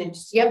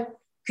this. Yep.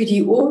 Could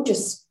you all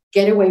just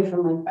get away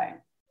from my phone?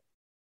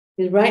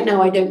 Because right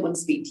now I don't want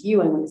to speak to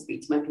you. I want to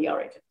speak to my PR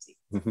agency.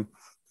 Mm-hmm.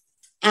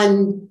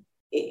 And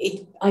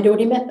I'd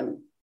already met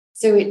them.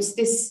 So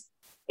it's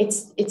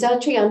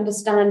actually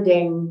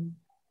understanding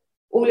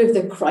all of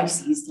the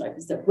crises type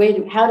of stuff.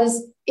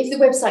 If the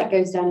website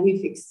goes down, who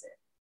fixes it?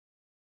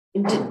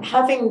 And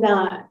having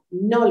that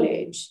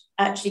knowledge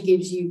actually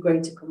gives you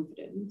greater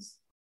confidence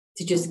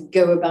to just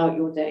go about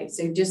your day.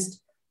 So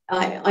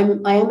I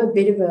am a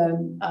bit of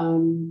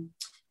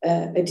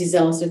a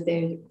disaster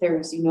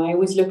theorist. I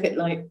always look at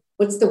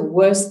what's the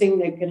worst thing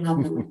that could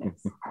happen with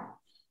this?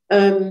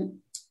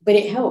 But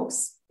it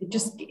helps.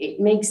 It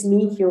makes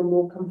me feel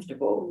more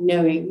comfortable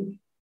knowing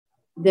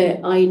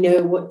that I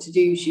know what to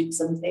do should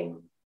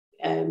something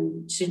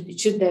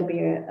should there be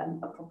a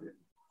problem.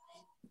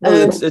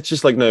 It's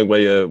just like knowing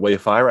where your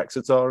fire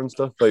exits are and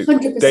stuff. Like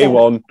 100%. Day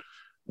one,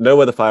 know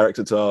where the fire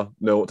exits are,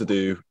 know what to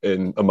do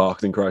in a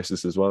marketing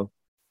crisis as well.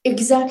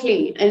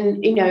 Exactly.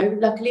 And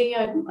luckily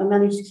I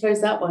managed to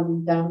close that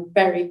one down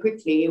very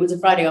quickly. It was a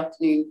Friday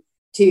afternoon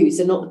too,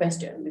 so not the best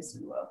journalist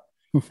in the world.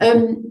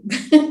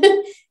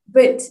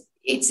 But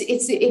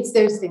it's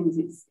those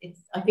things.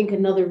 It's I think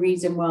another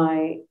reason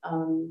why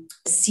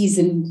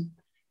seasoned,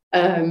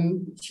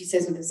 she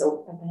says with a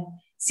salt pepper,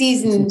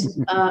 seasoned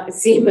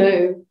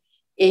CMO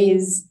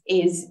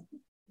is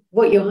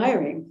what you're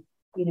hiring.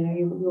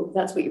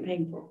 That's what you're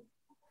paying for.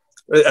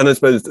 And I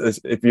suppose if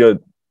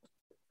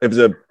it's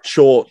a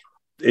short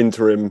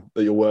interim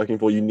that you're working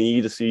for, you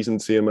need a seasoned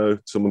CMO,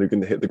 someone who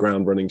can hit the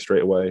ground running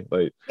straight away.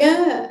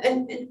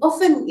 And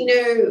often,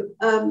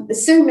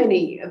 there's so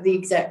many of the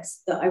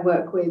execs that I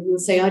work with will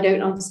say, I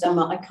don't understand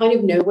that. I kind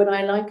of know what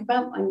I like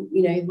about,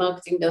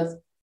 marketing does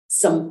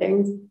some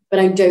things, but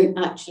I don't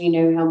actually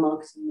know how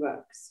marketing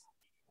works.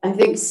 I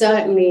think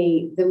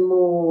certainly the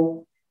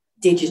more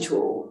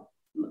digital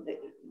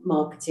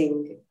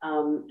marketing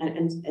and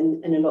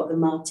a lot of the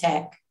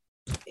martech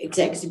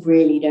execs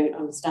really don't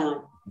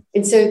understand.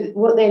 And so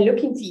what they're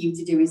looking for you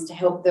to do is to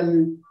help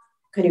them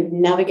kind of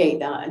navigate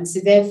that. And so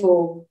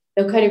therefore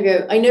they'll kind of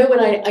go, I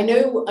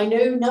know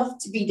enough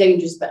to be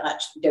dangerous, but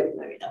actually don't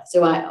know enough.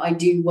 So I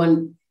do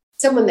want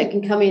someone that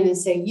can come in and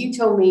say, you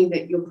told me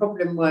that your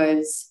problem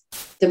was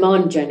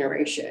demand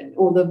generation,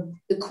 or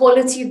the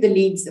quality of the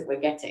leads that we're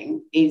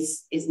getting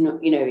is not,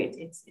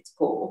 it's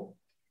poor.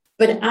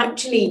 But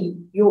actually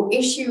your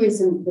issue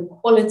isn't the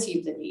quality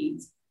of the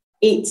leads,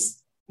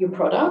 it's your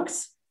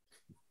products,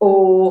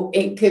 or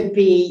it could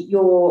be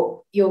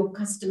your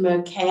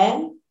customer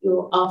care.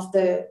 You're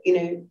after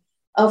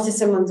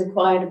someone's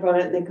acquired a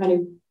product, they're kind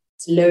of,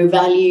 it's low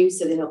value,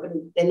 so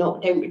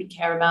don't really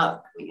care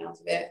about coming out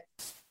of it.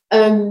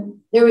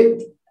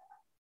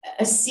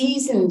 A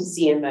seasoned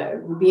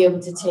CMO will be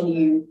able to tell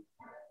you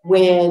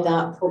where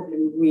that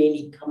problem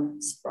really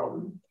comes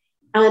from,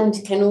 and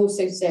can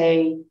also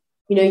say,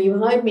 you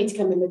hired me to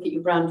come and look at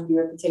your brand and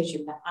your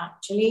reputation, but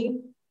actually,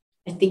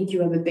 I think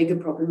you have a bigger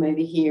problem over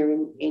here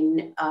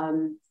in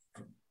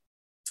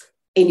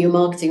your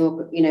marketing,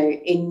 or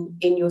in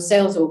your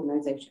sales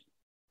organization.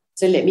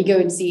 So let me go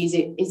and see,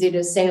 is it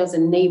a sales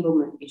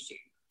enablement issue?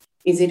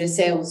 Is it a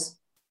sales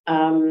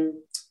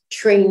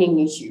training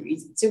issue?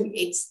 So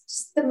it's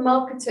just the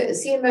marketer, a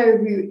CMO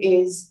who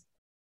is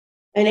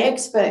an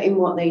expert in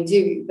what they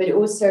do, but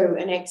also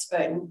an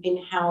expert in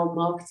how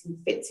marketing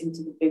fits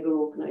into the bigger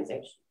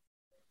organization.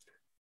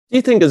 Do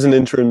you think as an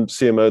interim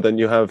CMO, then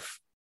you have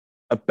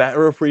a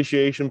better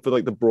appreciation for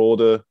like the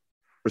broader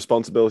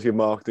responsibility of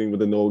marketing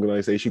within the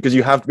organization? Because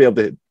you have to be able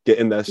to get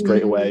in there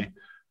straight away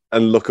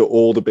and look at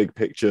all the big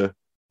picture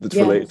that's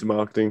related to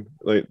marketing.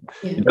 Like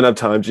you don't have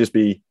time to just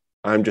be,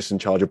 I'm just in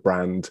charge of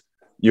brand.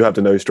 You have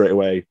to know straight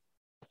away,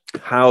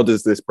 how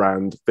does this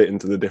brand fit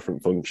into the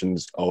different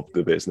functions of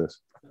the business?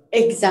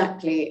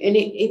 Exactly. And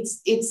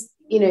it's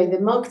the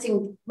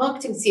marketing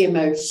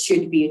CMO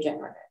should be a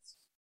generalist.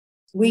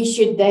 We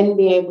should then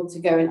be able to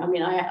go, and I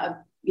mean,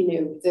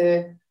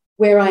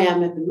 where I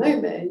am at the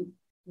moment,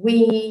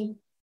 we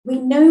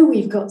know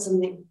we've got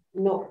something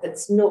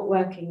that's not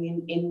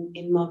working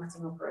in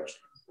marketing operations,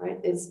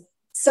 right? There's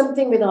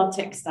something with our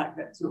tech stack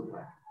that's not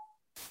working.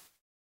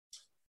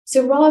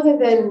 So rather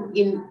than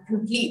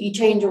completely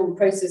change all the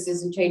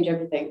processes and change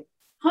everything,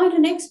 hire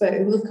an expert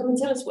who will come and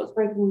tell us what's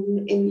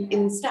broken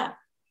in the stack.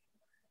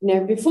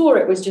 Before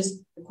it was just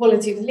the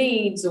quality of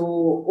leads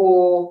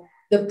or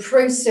the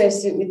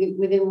process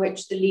within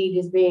which the lead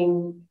is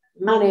being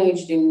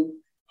managed and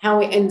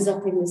how it ends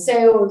up in the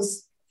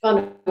sales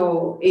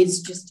funnel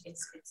is just,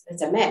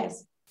 it's a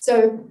mess.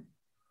 So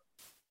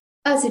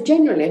as a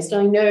generalist,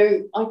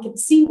 I could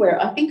see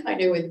I think I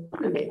know where the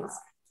problem is.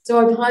 So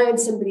I've hired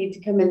somebody to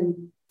come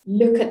and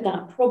look at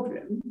that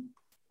problem,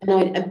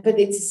 but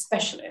it's a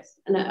specialist.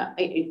 And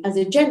as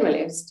a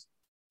generalist,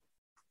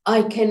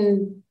 I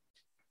can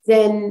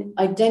then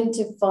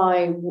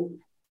identify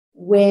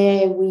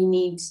where we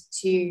need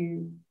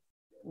to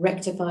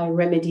rectify,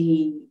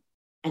 remedy,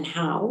 and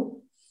how,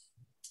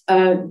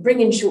 bring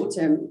in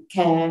short-term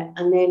care,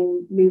 and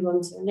then move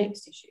on to the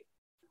next issue.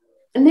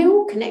 And they're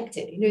all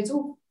connected. It's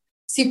all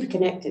super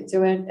connected.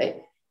 So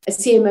a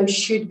CMO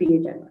should be a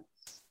generalist.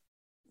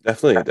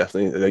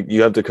 Definitely. Like,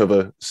 you have to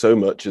cover so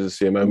much as a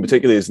CMO, and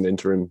particularly as an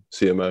interim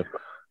CMO.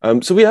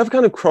 So we have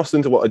kind of crossed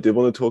into what I did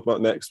want to talk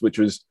about next, which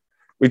was,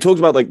 we talked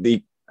about like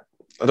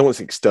I don't want to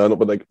say external,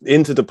 but like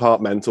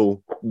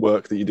interdepartmental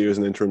work that you do as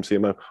an interim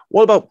CMO.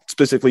 What about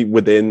specifically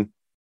within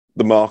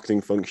the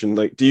marketing function?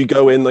 Like, do you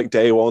go in like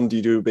day one? Do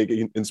you do a big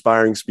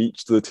inspiring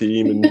speech to the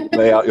team and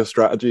lay out your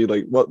strategy?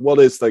 Like, what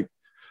is like,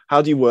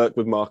 how do you work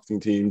with marketing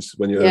teams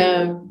when you're?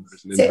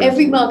 So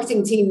every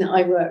marketing team that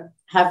I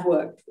have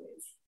worked with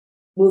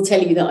will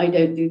tell you that I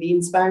don't do the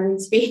inspiring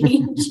speech.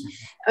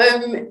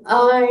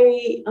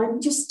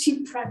 I'm just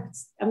too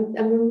practiced. I'm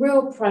a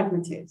real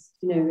pragmatist.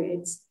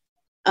 It's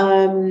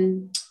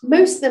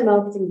most of the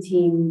marketing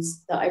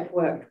teams that I've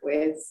worked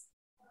with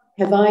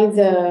have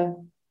either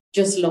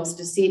just lost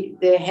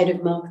the head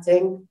of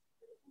marketing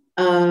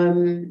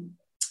and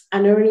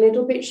are a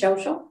little bit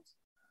shell-shocked,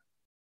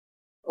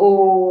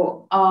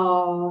 or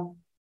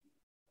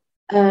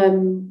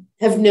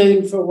have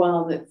known for a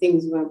while that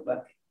things won't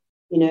work,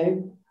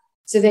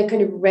 So they're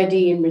kind of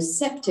ready and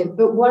receptive,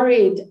 but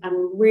worried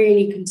and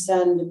really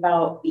concerned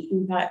about the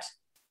impact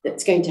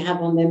that's going to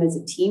have on them as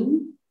a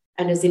team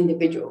and as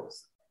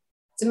individuals.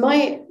 So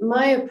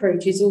my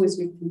approach is always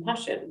with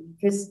compassion,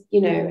 because,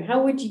 I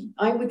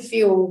would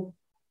feel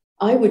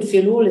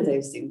all of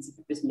those things if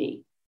it was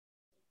me.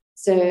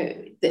 So,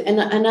 and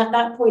at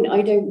that point,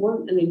 I don't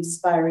want an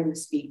inspiring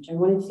speech. I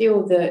want to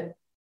feel that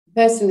the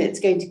person that's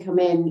going to come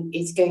in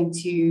is going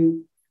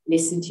to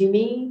listen to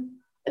me,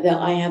 that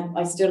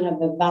I still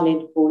have a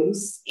valid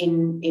voice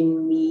in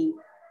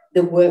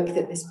the work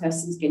that this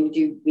person's going to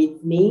do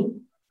with me.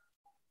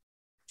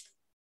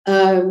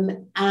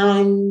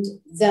 And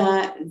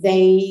that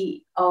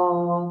they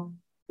are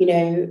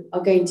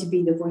going to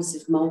be the voice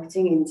of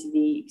marketing into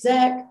the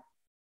exec.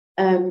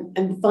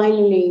 And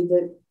finally,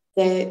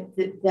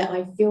 that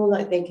I feel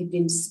like they could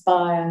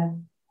inspire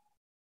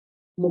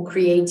more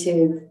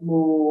creative,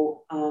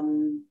 more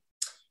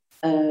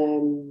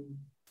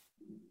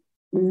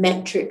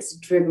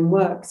metrics-driven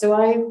work. So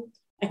I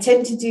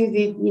tend to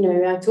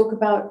do I talk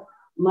about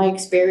my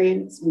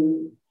experience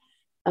and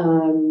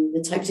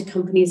the types of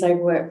companies I've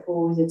worked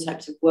for, the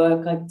types of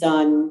work I've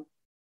done,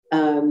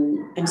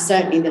 and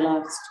certainly the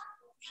last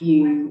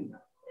few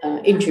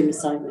interim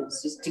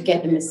assignments, just to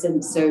get them a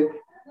sense of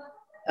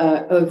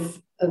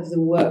the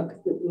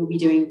work that we'll be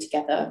doing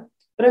together.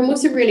 But I'm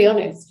also really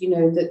honest,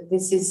 that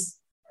this is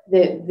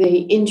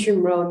the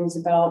interim role is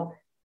about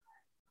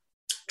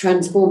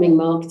transforming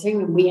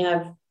marketing, and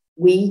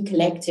we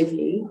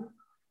collectively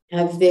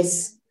have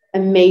this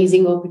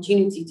amazing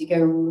opportunity to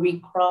go and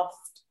recraft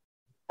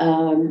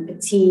a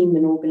team,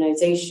 an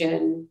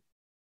organization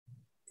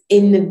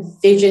in the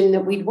vision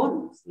that we'd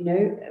want.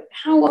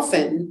 How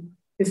often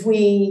have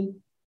we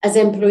as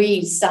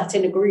employees sat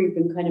in a group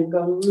and kind of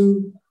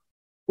gone,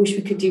 wish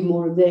we could do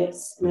more of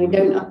this, and I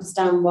don't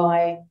understand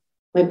why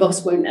my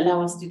boss won't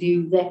allow us to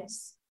do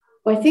this.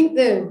 Well, I think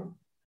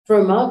for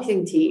a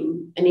marketing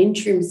team, an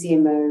interim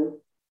CMO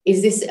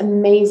is this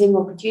amazing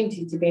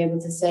opportunity to be able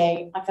to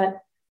say,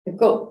 I've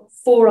got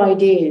 4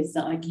 ideas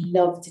that I'd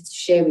love to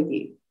share with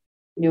you.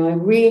 I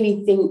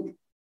really think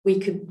we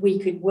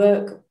could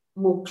work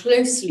more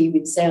closely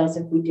with sales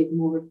if we did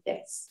more of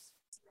this.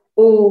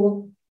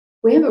 Or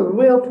we have a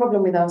real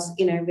problem with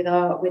with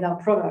our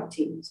product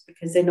teams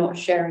because they're not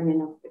sharing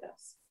enough with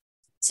us.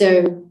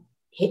 So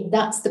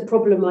that's the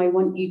problem I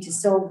want you to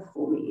solve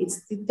for me.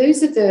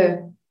 Those are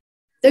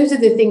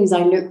the things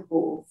I look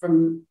for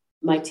from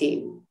my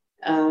team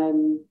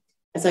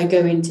as I go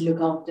in to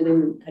look after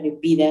them and kind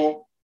of be their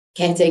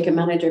caretaker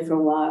manager for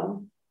a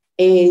while.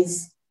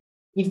 Is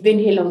you've been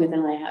here longer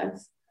than I have,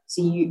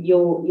 so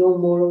you're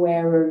more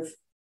aware of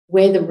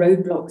where the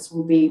roadblocks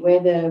will be, where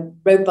the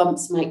road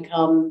bumps might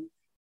come.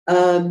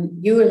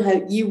 You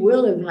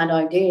will have had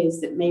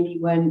ideas that maybe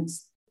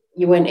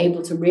you weren't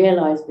able to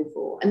realize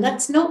before, and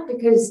that's not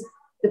because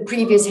the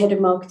previous head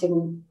of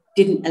marketing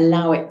didn't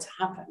allow it to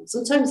happen.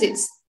 Sometimes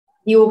it's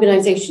the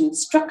organization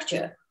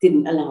structure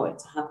didn't allow it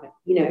to happen,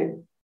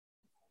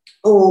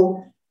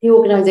 or the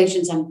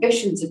organization's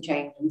ambitions have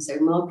changed, and so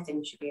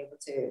marketing should be able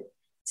to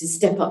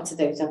step up to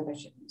those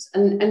ambitions.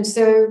 And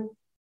so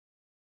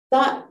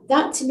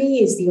that to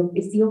me is the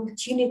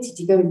opportunity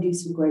to go and do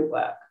some great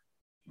work.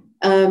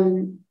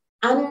 And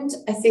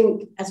I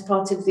think as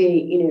part of the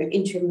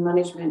interim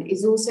management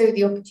is also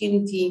the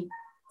opportunity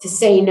to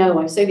say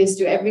no. I say this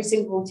to every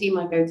single team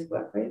I go to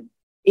work with,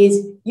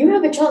 is you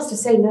have a chance to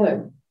say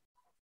no.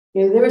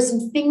 There are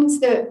some things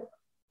that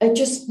are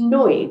just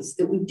noise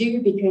that we do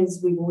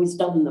because we've always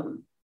done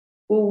them.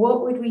 Well,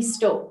 what would we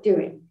stop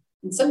doing?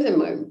 And some of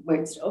them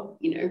won't stop,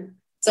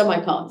 some I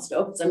can't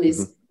stop.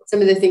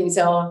 Some of the things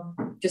are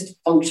just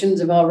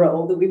functions of our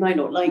role that we might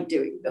not like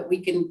doing, but we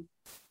can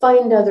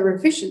find other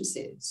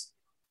efficiencies.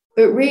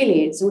 But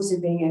really, it's also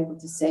being able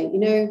to say,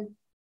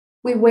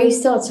 we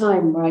waste our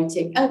time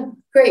writing. A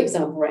great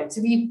example, right?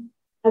 So we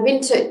have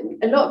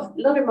a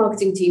lot of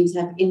marketing teams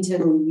have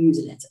internal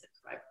newsletters,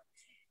 right?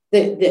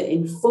 That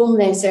inform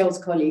their sales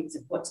colleagues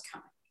of what's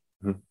coming.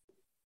 Mm-hmm.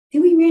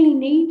 Do we really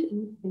need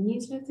a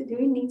newsletter? Do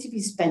we need to be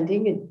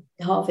spending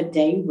half a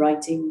day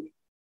writing,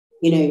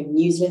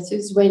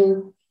 newsletters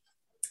when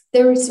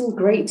there are some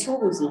great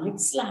tools like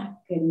Slack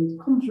and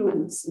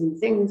Confluence and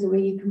things where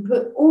you can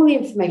put all the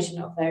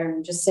information up there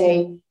and just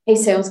say, hey,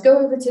 sales, go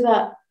over to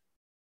that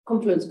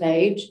Confluence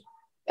page.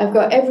 I've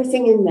got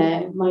everything in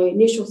there. My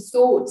initial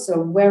thoughts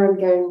on where I'm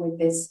going with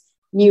this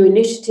new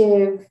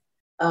initiative,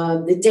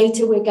 the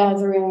data we're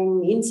gathering,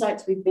 the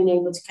insights we've been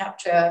able to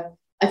capture.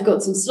 I've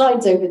got some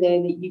slides over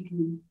there that you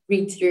can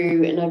read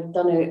through, and I've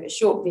done a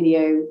short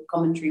video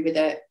commentary with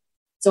it.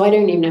 So I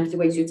don't even have to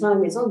waste your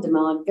time. It's on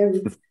demand. Go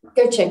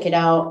check it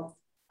out.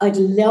 I'd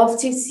love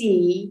to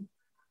see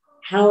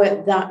how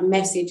that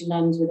message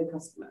lands with a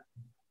customer.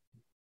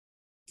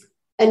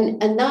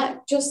 And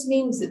that just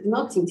means that the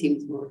marketing team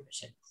is more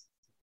efficient.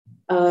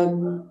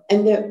 And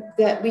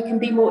that we can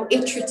be more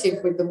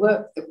iterative with the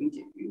work that we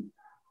do,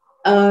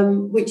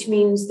 which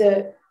means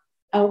that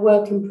our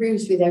work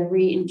improves with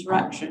every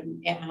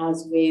interaction it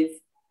has with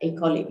a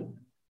colleague.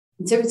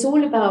 And so it's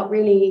all about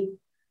really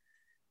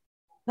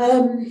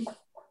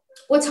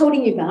what's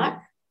holding you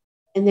back,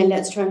 and then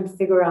let's try and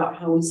figure out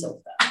how we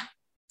solve that.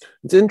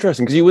 It's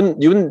interesting because you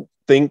wouldn't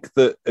think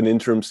that an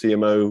interim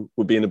CMO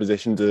would be in a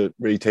position to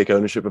really take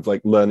ownership of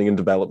like learning and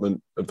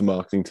development of the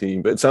marketing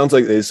team, but it sounds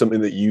like there's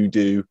something that you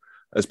do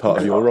as part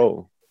of your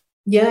role.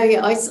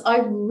 Yeah, I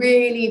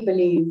really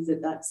believe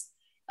that's.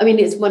 I mean,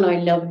 it's one of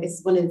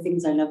the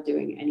things I love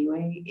doing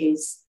anyway.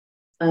 Is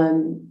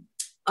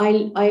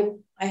I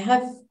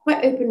have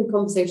quite open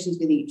conversations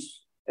with each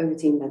of the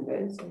team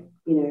members.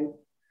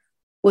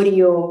 Where do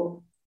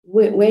you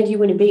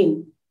want to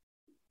be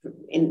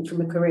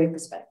from a career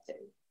perspective?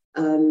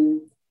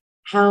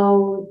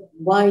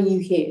 Why are you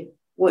here?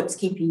 What's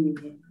keeping you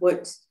here?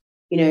 What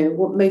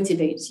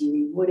motivates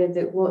you?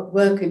 What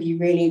work have you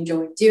really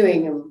enjoyed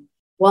doing, and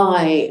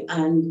why?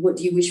 And what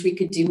do you wish we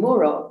could do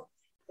more of?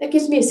 That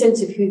gives me a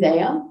sense of who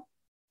they are.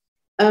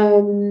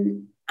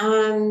 And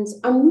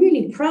I'm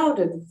really proud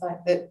of the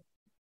fact that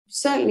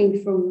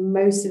certainly from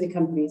most of the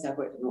companies I've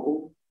worked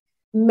in,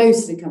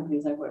 most of the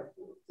companies I've worked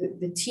with,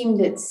 the team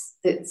that's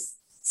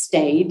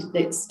stayed,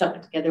 that's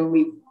stuck together, and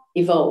we've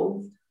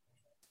evolved.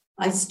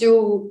 I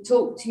still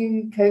talk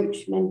to,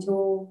 coach,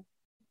 mentor,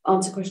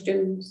 answer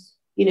questions.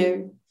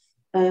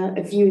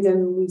 A few of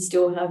them we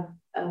still have.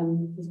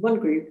 There's one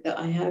group that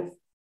I have.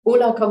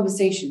 All our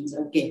conversations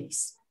are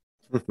gigs.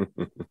 So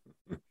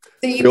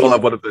we all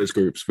have one of those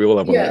groups. We all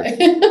have one of those.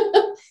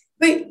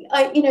 But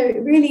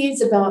it really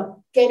is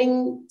about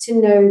getting to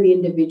know the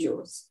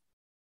individuals,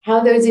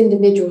 how those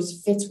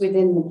individuals fit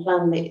within the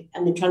plan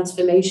and the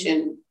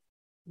transformation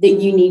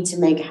that you need to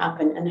make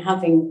happen, and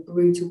having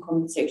brutal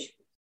conversations,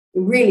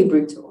 really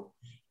brutal.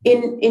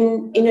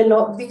 In a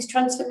lot of these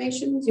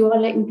transformations, you are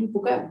letting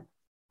people go.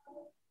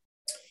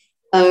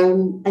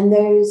 And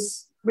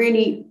those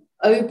really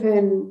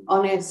open,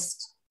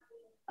 honest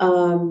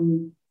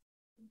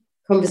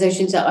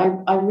conversations that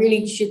I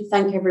really should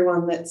thank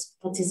everyone that's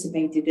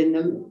participated in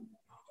them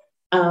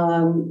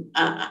and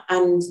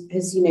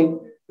has,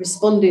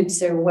 responded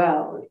so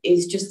well,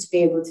 is just to be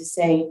able to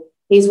say,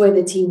 here's where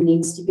the team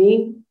needs to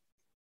be.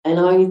 And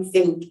I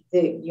think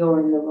that you're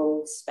in the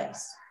wrong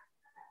space.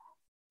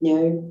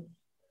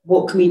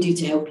 What can we do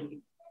to help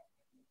you?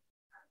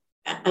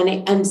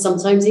 And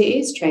sometimes it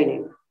is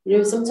training.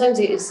 Sometimes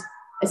it is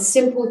a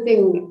simple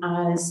thing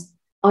as,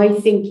 I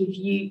think if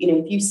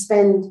you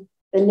spend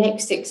the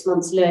next 6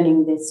 months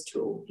learning this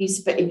tool.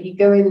 If you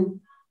go and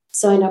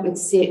sign up with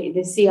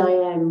the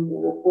CIM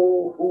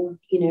or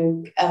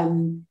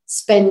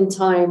spend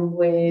time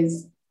with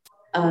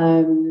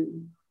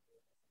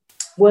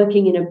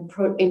working in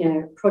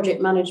a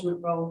project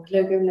management role,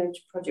 logo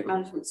project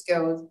management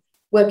skills,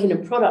 work in a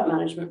product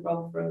management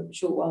role for a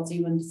short while so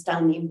you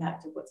understand the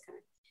impact of what's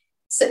coming.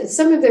 So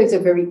some of those are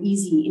very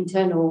easy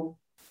internal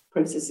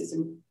processes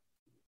and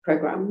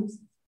programs.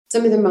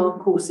 Some of them are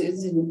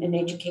courses and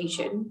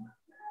education.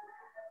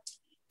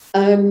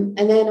 And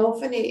then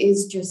often it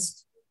is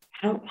just,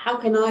 how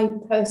can I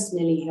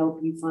personally help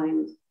you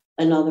find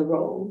another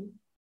role?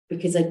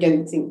 Because I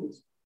don't think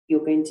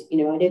you're going to,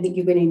 I don't think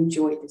you're going to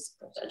enjoy this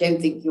project. I don't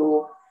think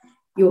your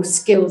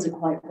skills are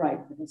quite right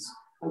for this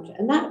project.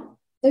 And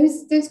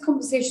those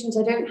conversations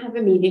I don't have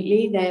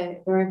immediately.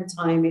 They're over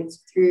time. It's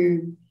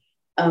through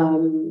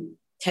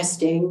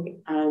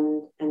testing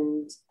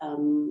and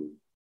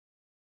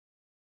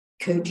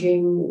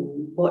coaching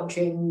and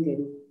watching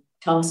and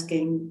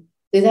tasking.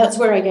 So that's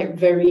where I get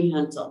very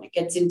hands-on. It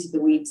gets into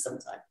the weeds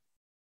sometimes.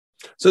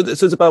 So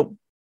it's about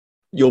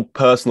your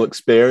personal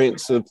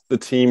experience of the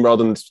team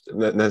rather than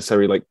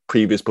necessarily like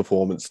previous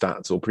performance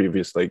stats or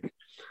previous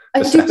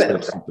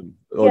assessments.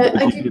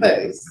 I do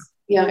both.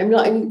 Yeah, I'm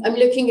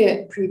looking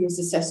at previous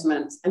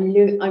assessments.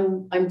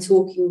 I'm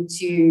talking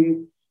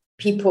to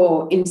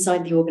people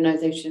inside the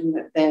organization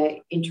that they're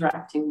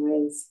interacting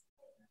with.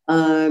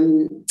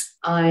 I'm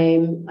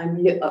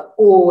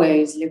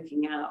always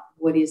looking at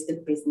what is the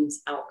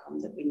business outcome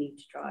that we need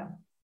to drive,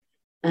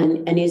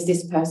 and is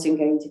this person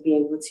going to be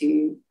able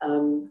to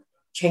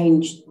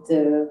change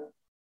the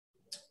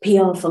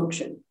PR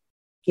function?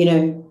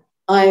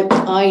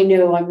 I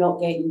know I'm not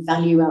getting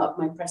value out of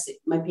my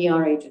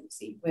PR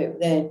agency. Where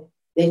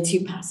they're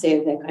too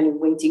passive. They're kind of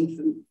waiting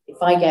for,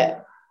 if I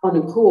get on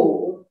a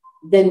call,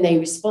 then they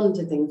respond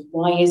to things.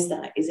 Why is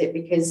that? Is it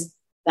because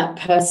that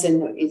person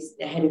that is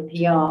the head of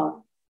PR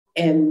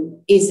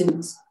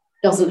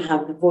doesn't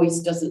have the voice,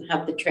 doesn't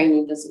have the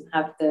training, doesn't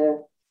have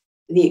the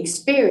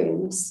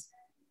experience?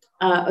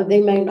 Or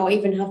they may not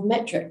even have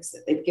metrics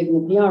that they've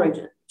given the PR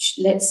agent.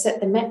 Let's set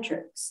the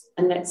metrics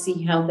and let's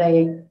see how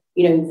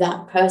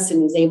that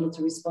person is able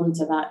to respond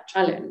to that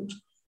challenge.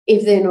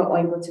 If they're not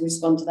able to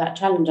respond to that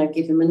challenge, I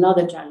give them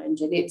another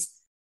challenge. And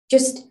it's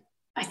just,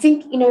 I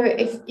think,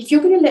 if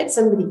you're going to let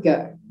somebody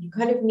go, you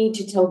kind of need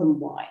to tell them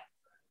why.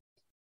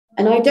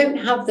 And I don't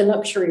have the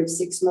luxury of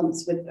 6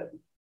 months with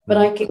them, but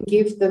I can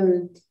give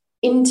them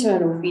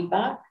internal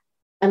feedback,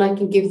 and I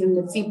can give them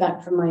the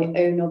feedback from my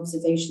own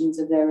observations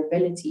of their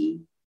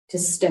ability to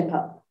step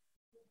up.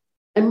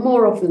 And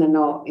more often than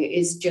not, it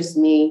is just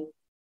me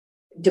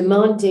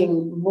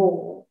demanding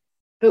more,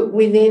 but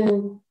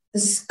within the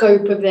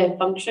scope of their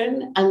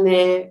function and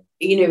their,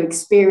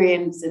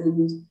 experience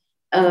and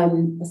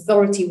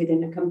authority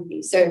within a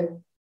company.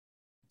 So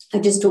I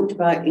just talked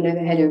about, the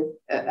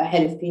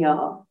head of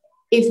PR.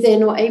 If they're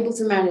not able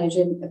to manage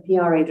a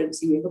PR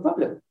agency, we have a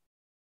problem.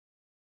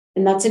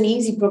 And that's an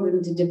easy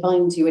problem to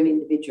define to an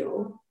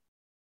individual,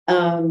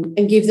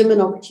 and give them an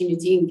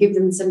opportunity and give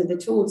them some of the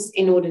tools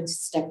in order to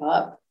step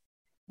up.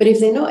 But if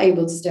they're not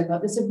able to step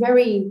up, it's a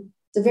very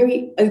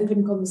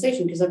open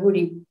conversation, because I've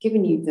already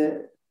given you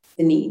the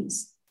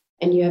needs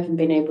and you haven't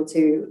been able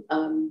to,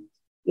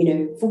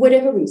 for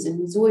whatever reason,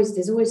 there's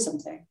always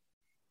something.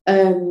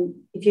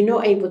 If you're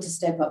not able to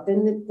step up,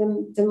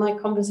 then my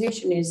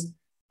conversation is,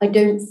 I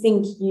don't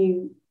think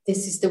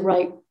this is the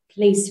right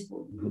place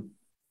for you. Mm-hmm.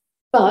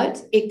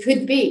 But it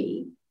could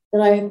be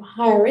that I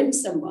hire in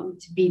someone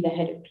to be the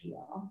head of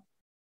PR,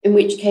 in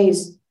which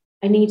case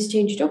I need to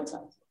change job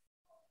title.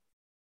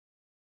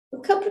 A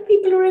couple of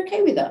people are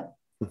okay with that.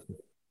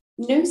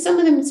 Some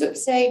of them sort of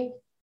say,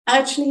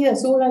 actually,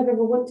 that's all I've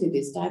ever wanted,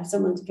 is to have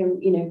someone to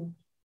come,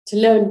 to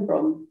learn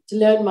from, to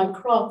learn my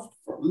craft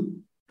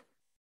from.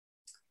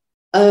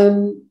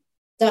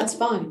 That's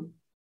fine.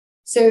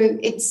 So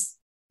it's,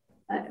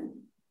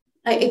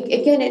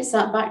 again, it's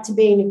that back to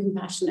being a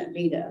compassionate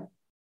leader,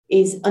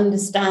 is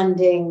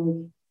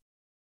understanding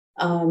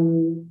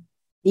the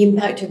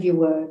impact of your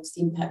words,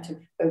 the impact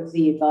of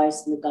the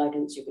advice and the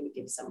guidance you're going to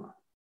give someone,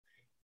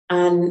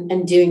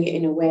 and doing it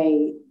in a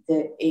way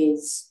that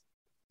is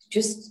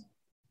just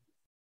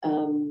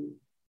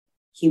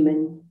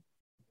human,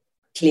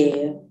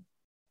 clear,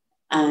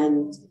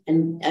 and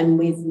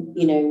with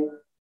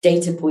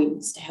data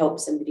points to help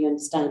somebody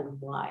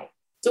understand why.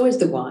 It's always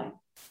the why.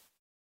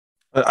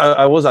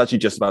 I was actually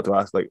just about to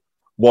ask,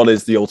 what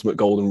is the ultimate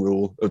golden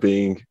rule of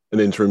being an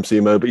interim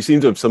CMO? But you seem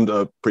to have summed it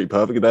up pretty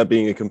perfectly there,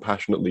 being a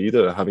compassionate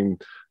leader,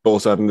 but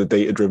also having the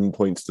data-driven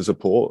points to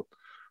support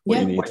what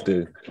you need to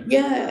do.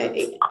 Yeah,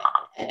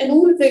 and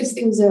all of those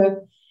things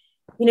are,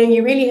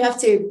 you really have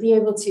to be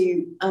able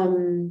to,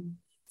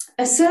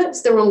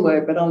 assert's the wrong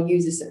word, but I'll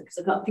use assert because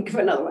I can't think of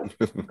another one.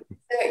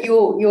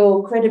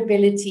 your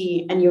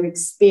credibility and your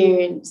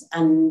experience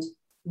and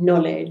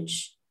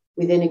knowledge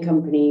within a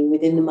company,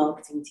 within the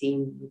marketing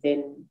team,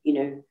 within,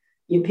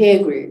 your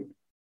peer group.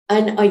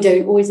 And I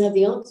don't always have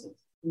the answers.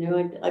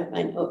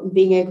 I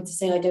being able to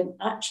say I don't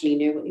actually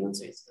know what the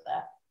answer is for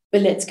that.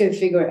 but let's go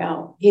figure it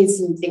out. Here's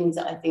some things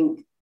that I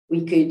think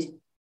we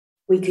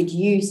could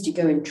use to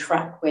go and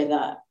track where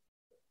that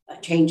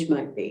change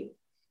might be.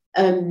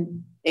 A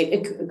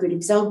good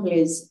example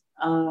is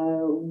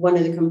one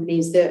of the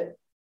companies that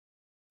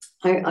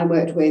I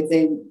worked with.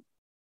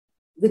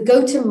 The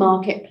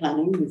go-to-market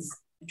planning was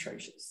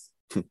atrocious.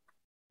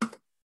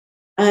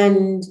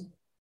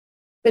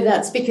 But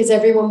that's because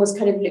everyone was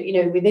kind of,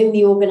 within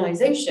the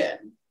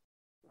organization,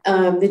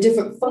 the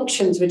different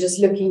functions were just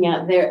looking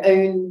at their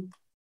own,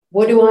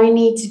 what do I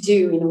need to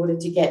do in order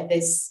to get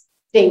this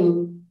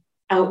thing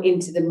out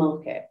into the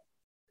market?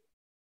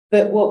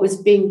 But what was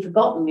being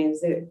forgotten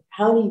is that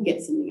how do you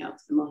get something out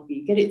to the market?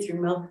 You get it through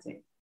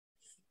marketing.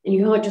 And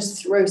you can't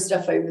just throw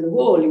stuff over the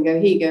wall and go,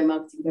 here you go,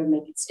 marketing, go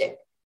make it stick.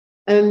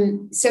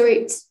 So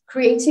it's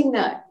creating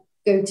that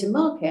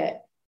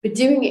go-to-market, but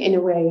doing it in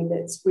a way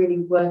that's really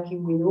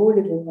working with all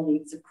of your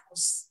colleagues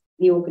across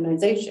the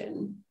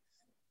organization,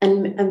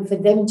 and for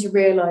them to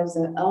realize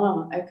that,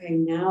 okay,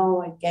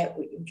 now I get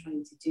what you're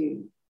trying to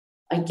do.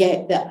 I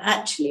get that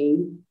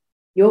actually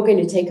you're going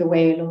to take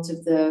away a lot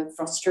of the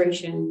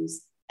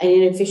frustrations and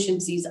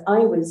inefficiencies I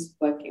was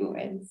working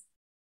with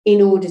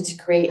in order to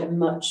create a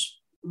much,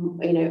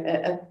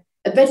 a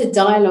better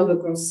dialogue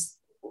across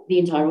the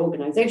entire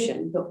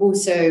organization, but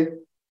also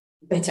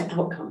better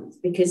outcomes,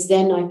 because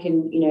then I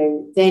can,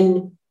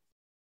 then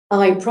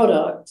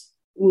product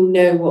will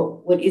know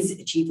what is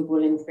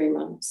achievable in 3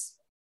 months,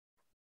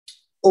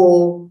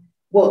 or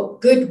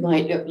what good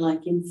might look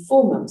like in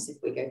 4 months if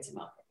we go to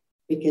market,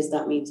 because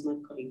that means my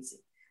colleagues.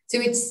 So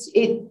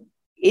it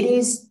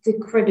is the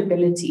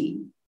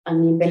credibility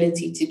and the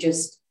ability to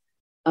just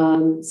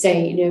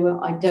say,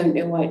 I don't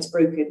know why it's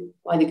broken,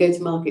 why the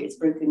go-to-market is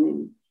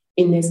broken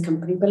in this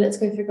company, but let's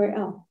go figure it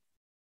out.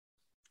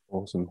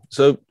 Awesome.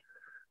 So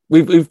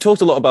we've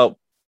talked a lot about,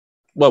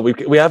 well,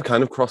 we have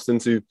kind of crossed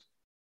into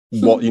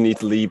what you need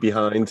to leave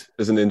behind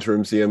as an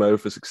interim CMO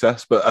for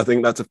success, but I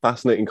think that's a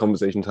fascinating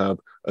conversation to have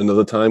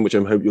another time, which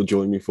I hope you'll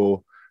join me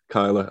for,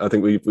 Kaila. I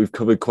think we've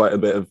covered quite a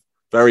bit of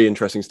very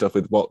interesting stuff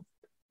with what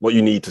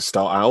you need to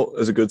start out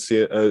as a good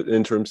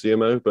interim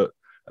CMO, but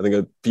I think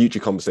a future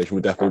conversation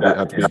would definitely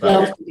have to be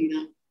about.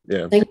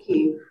 Yeah. Thank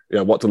you.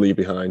 Yeah, what to leave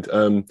behind.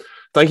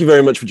 Thank you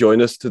very much for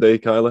joining us today,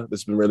 Kaila.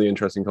 This has been a really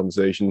interesting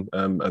conversation.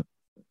 I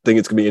think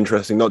it's going to be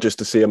interesting, not just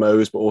to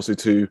CMOs, but also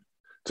to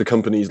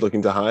companies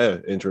looking to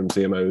hire interim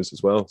CMOs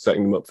as well,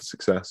 setting them up for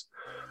success.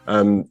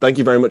 Thank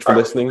you very much for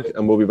listening,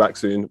 and we'll be back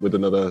soon with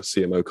another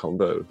CMO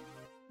Convo.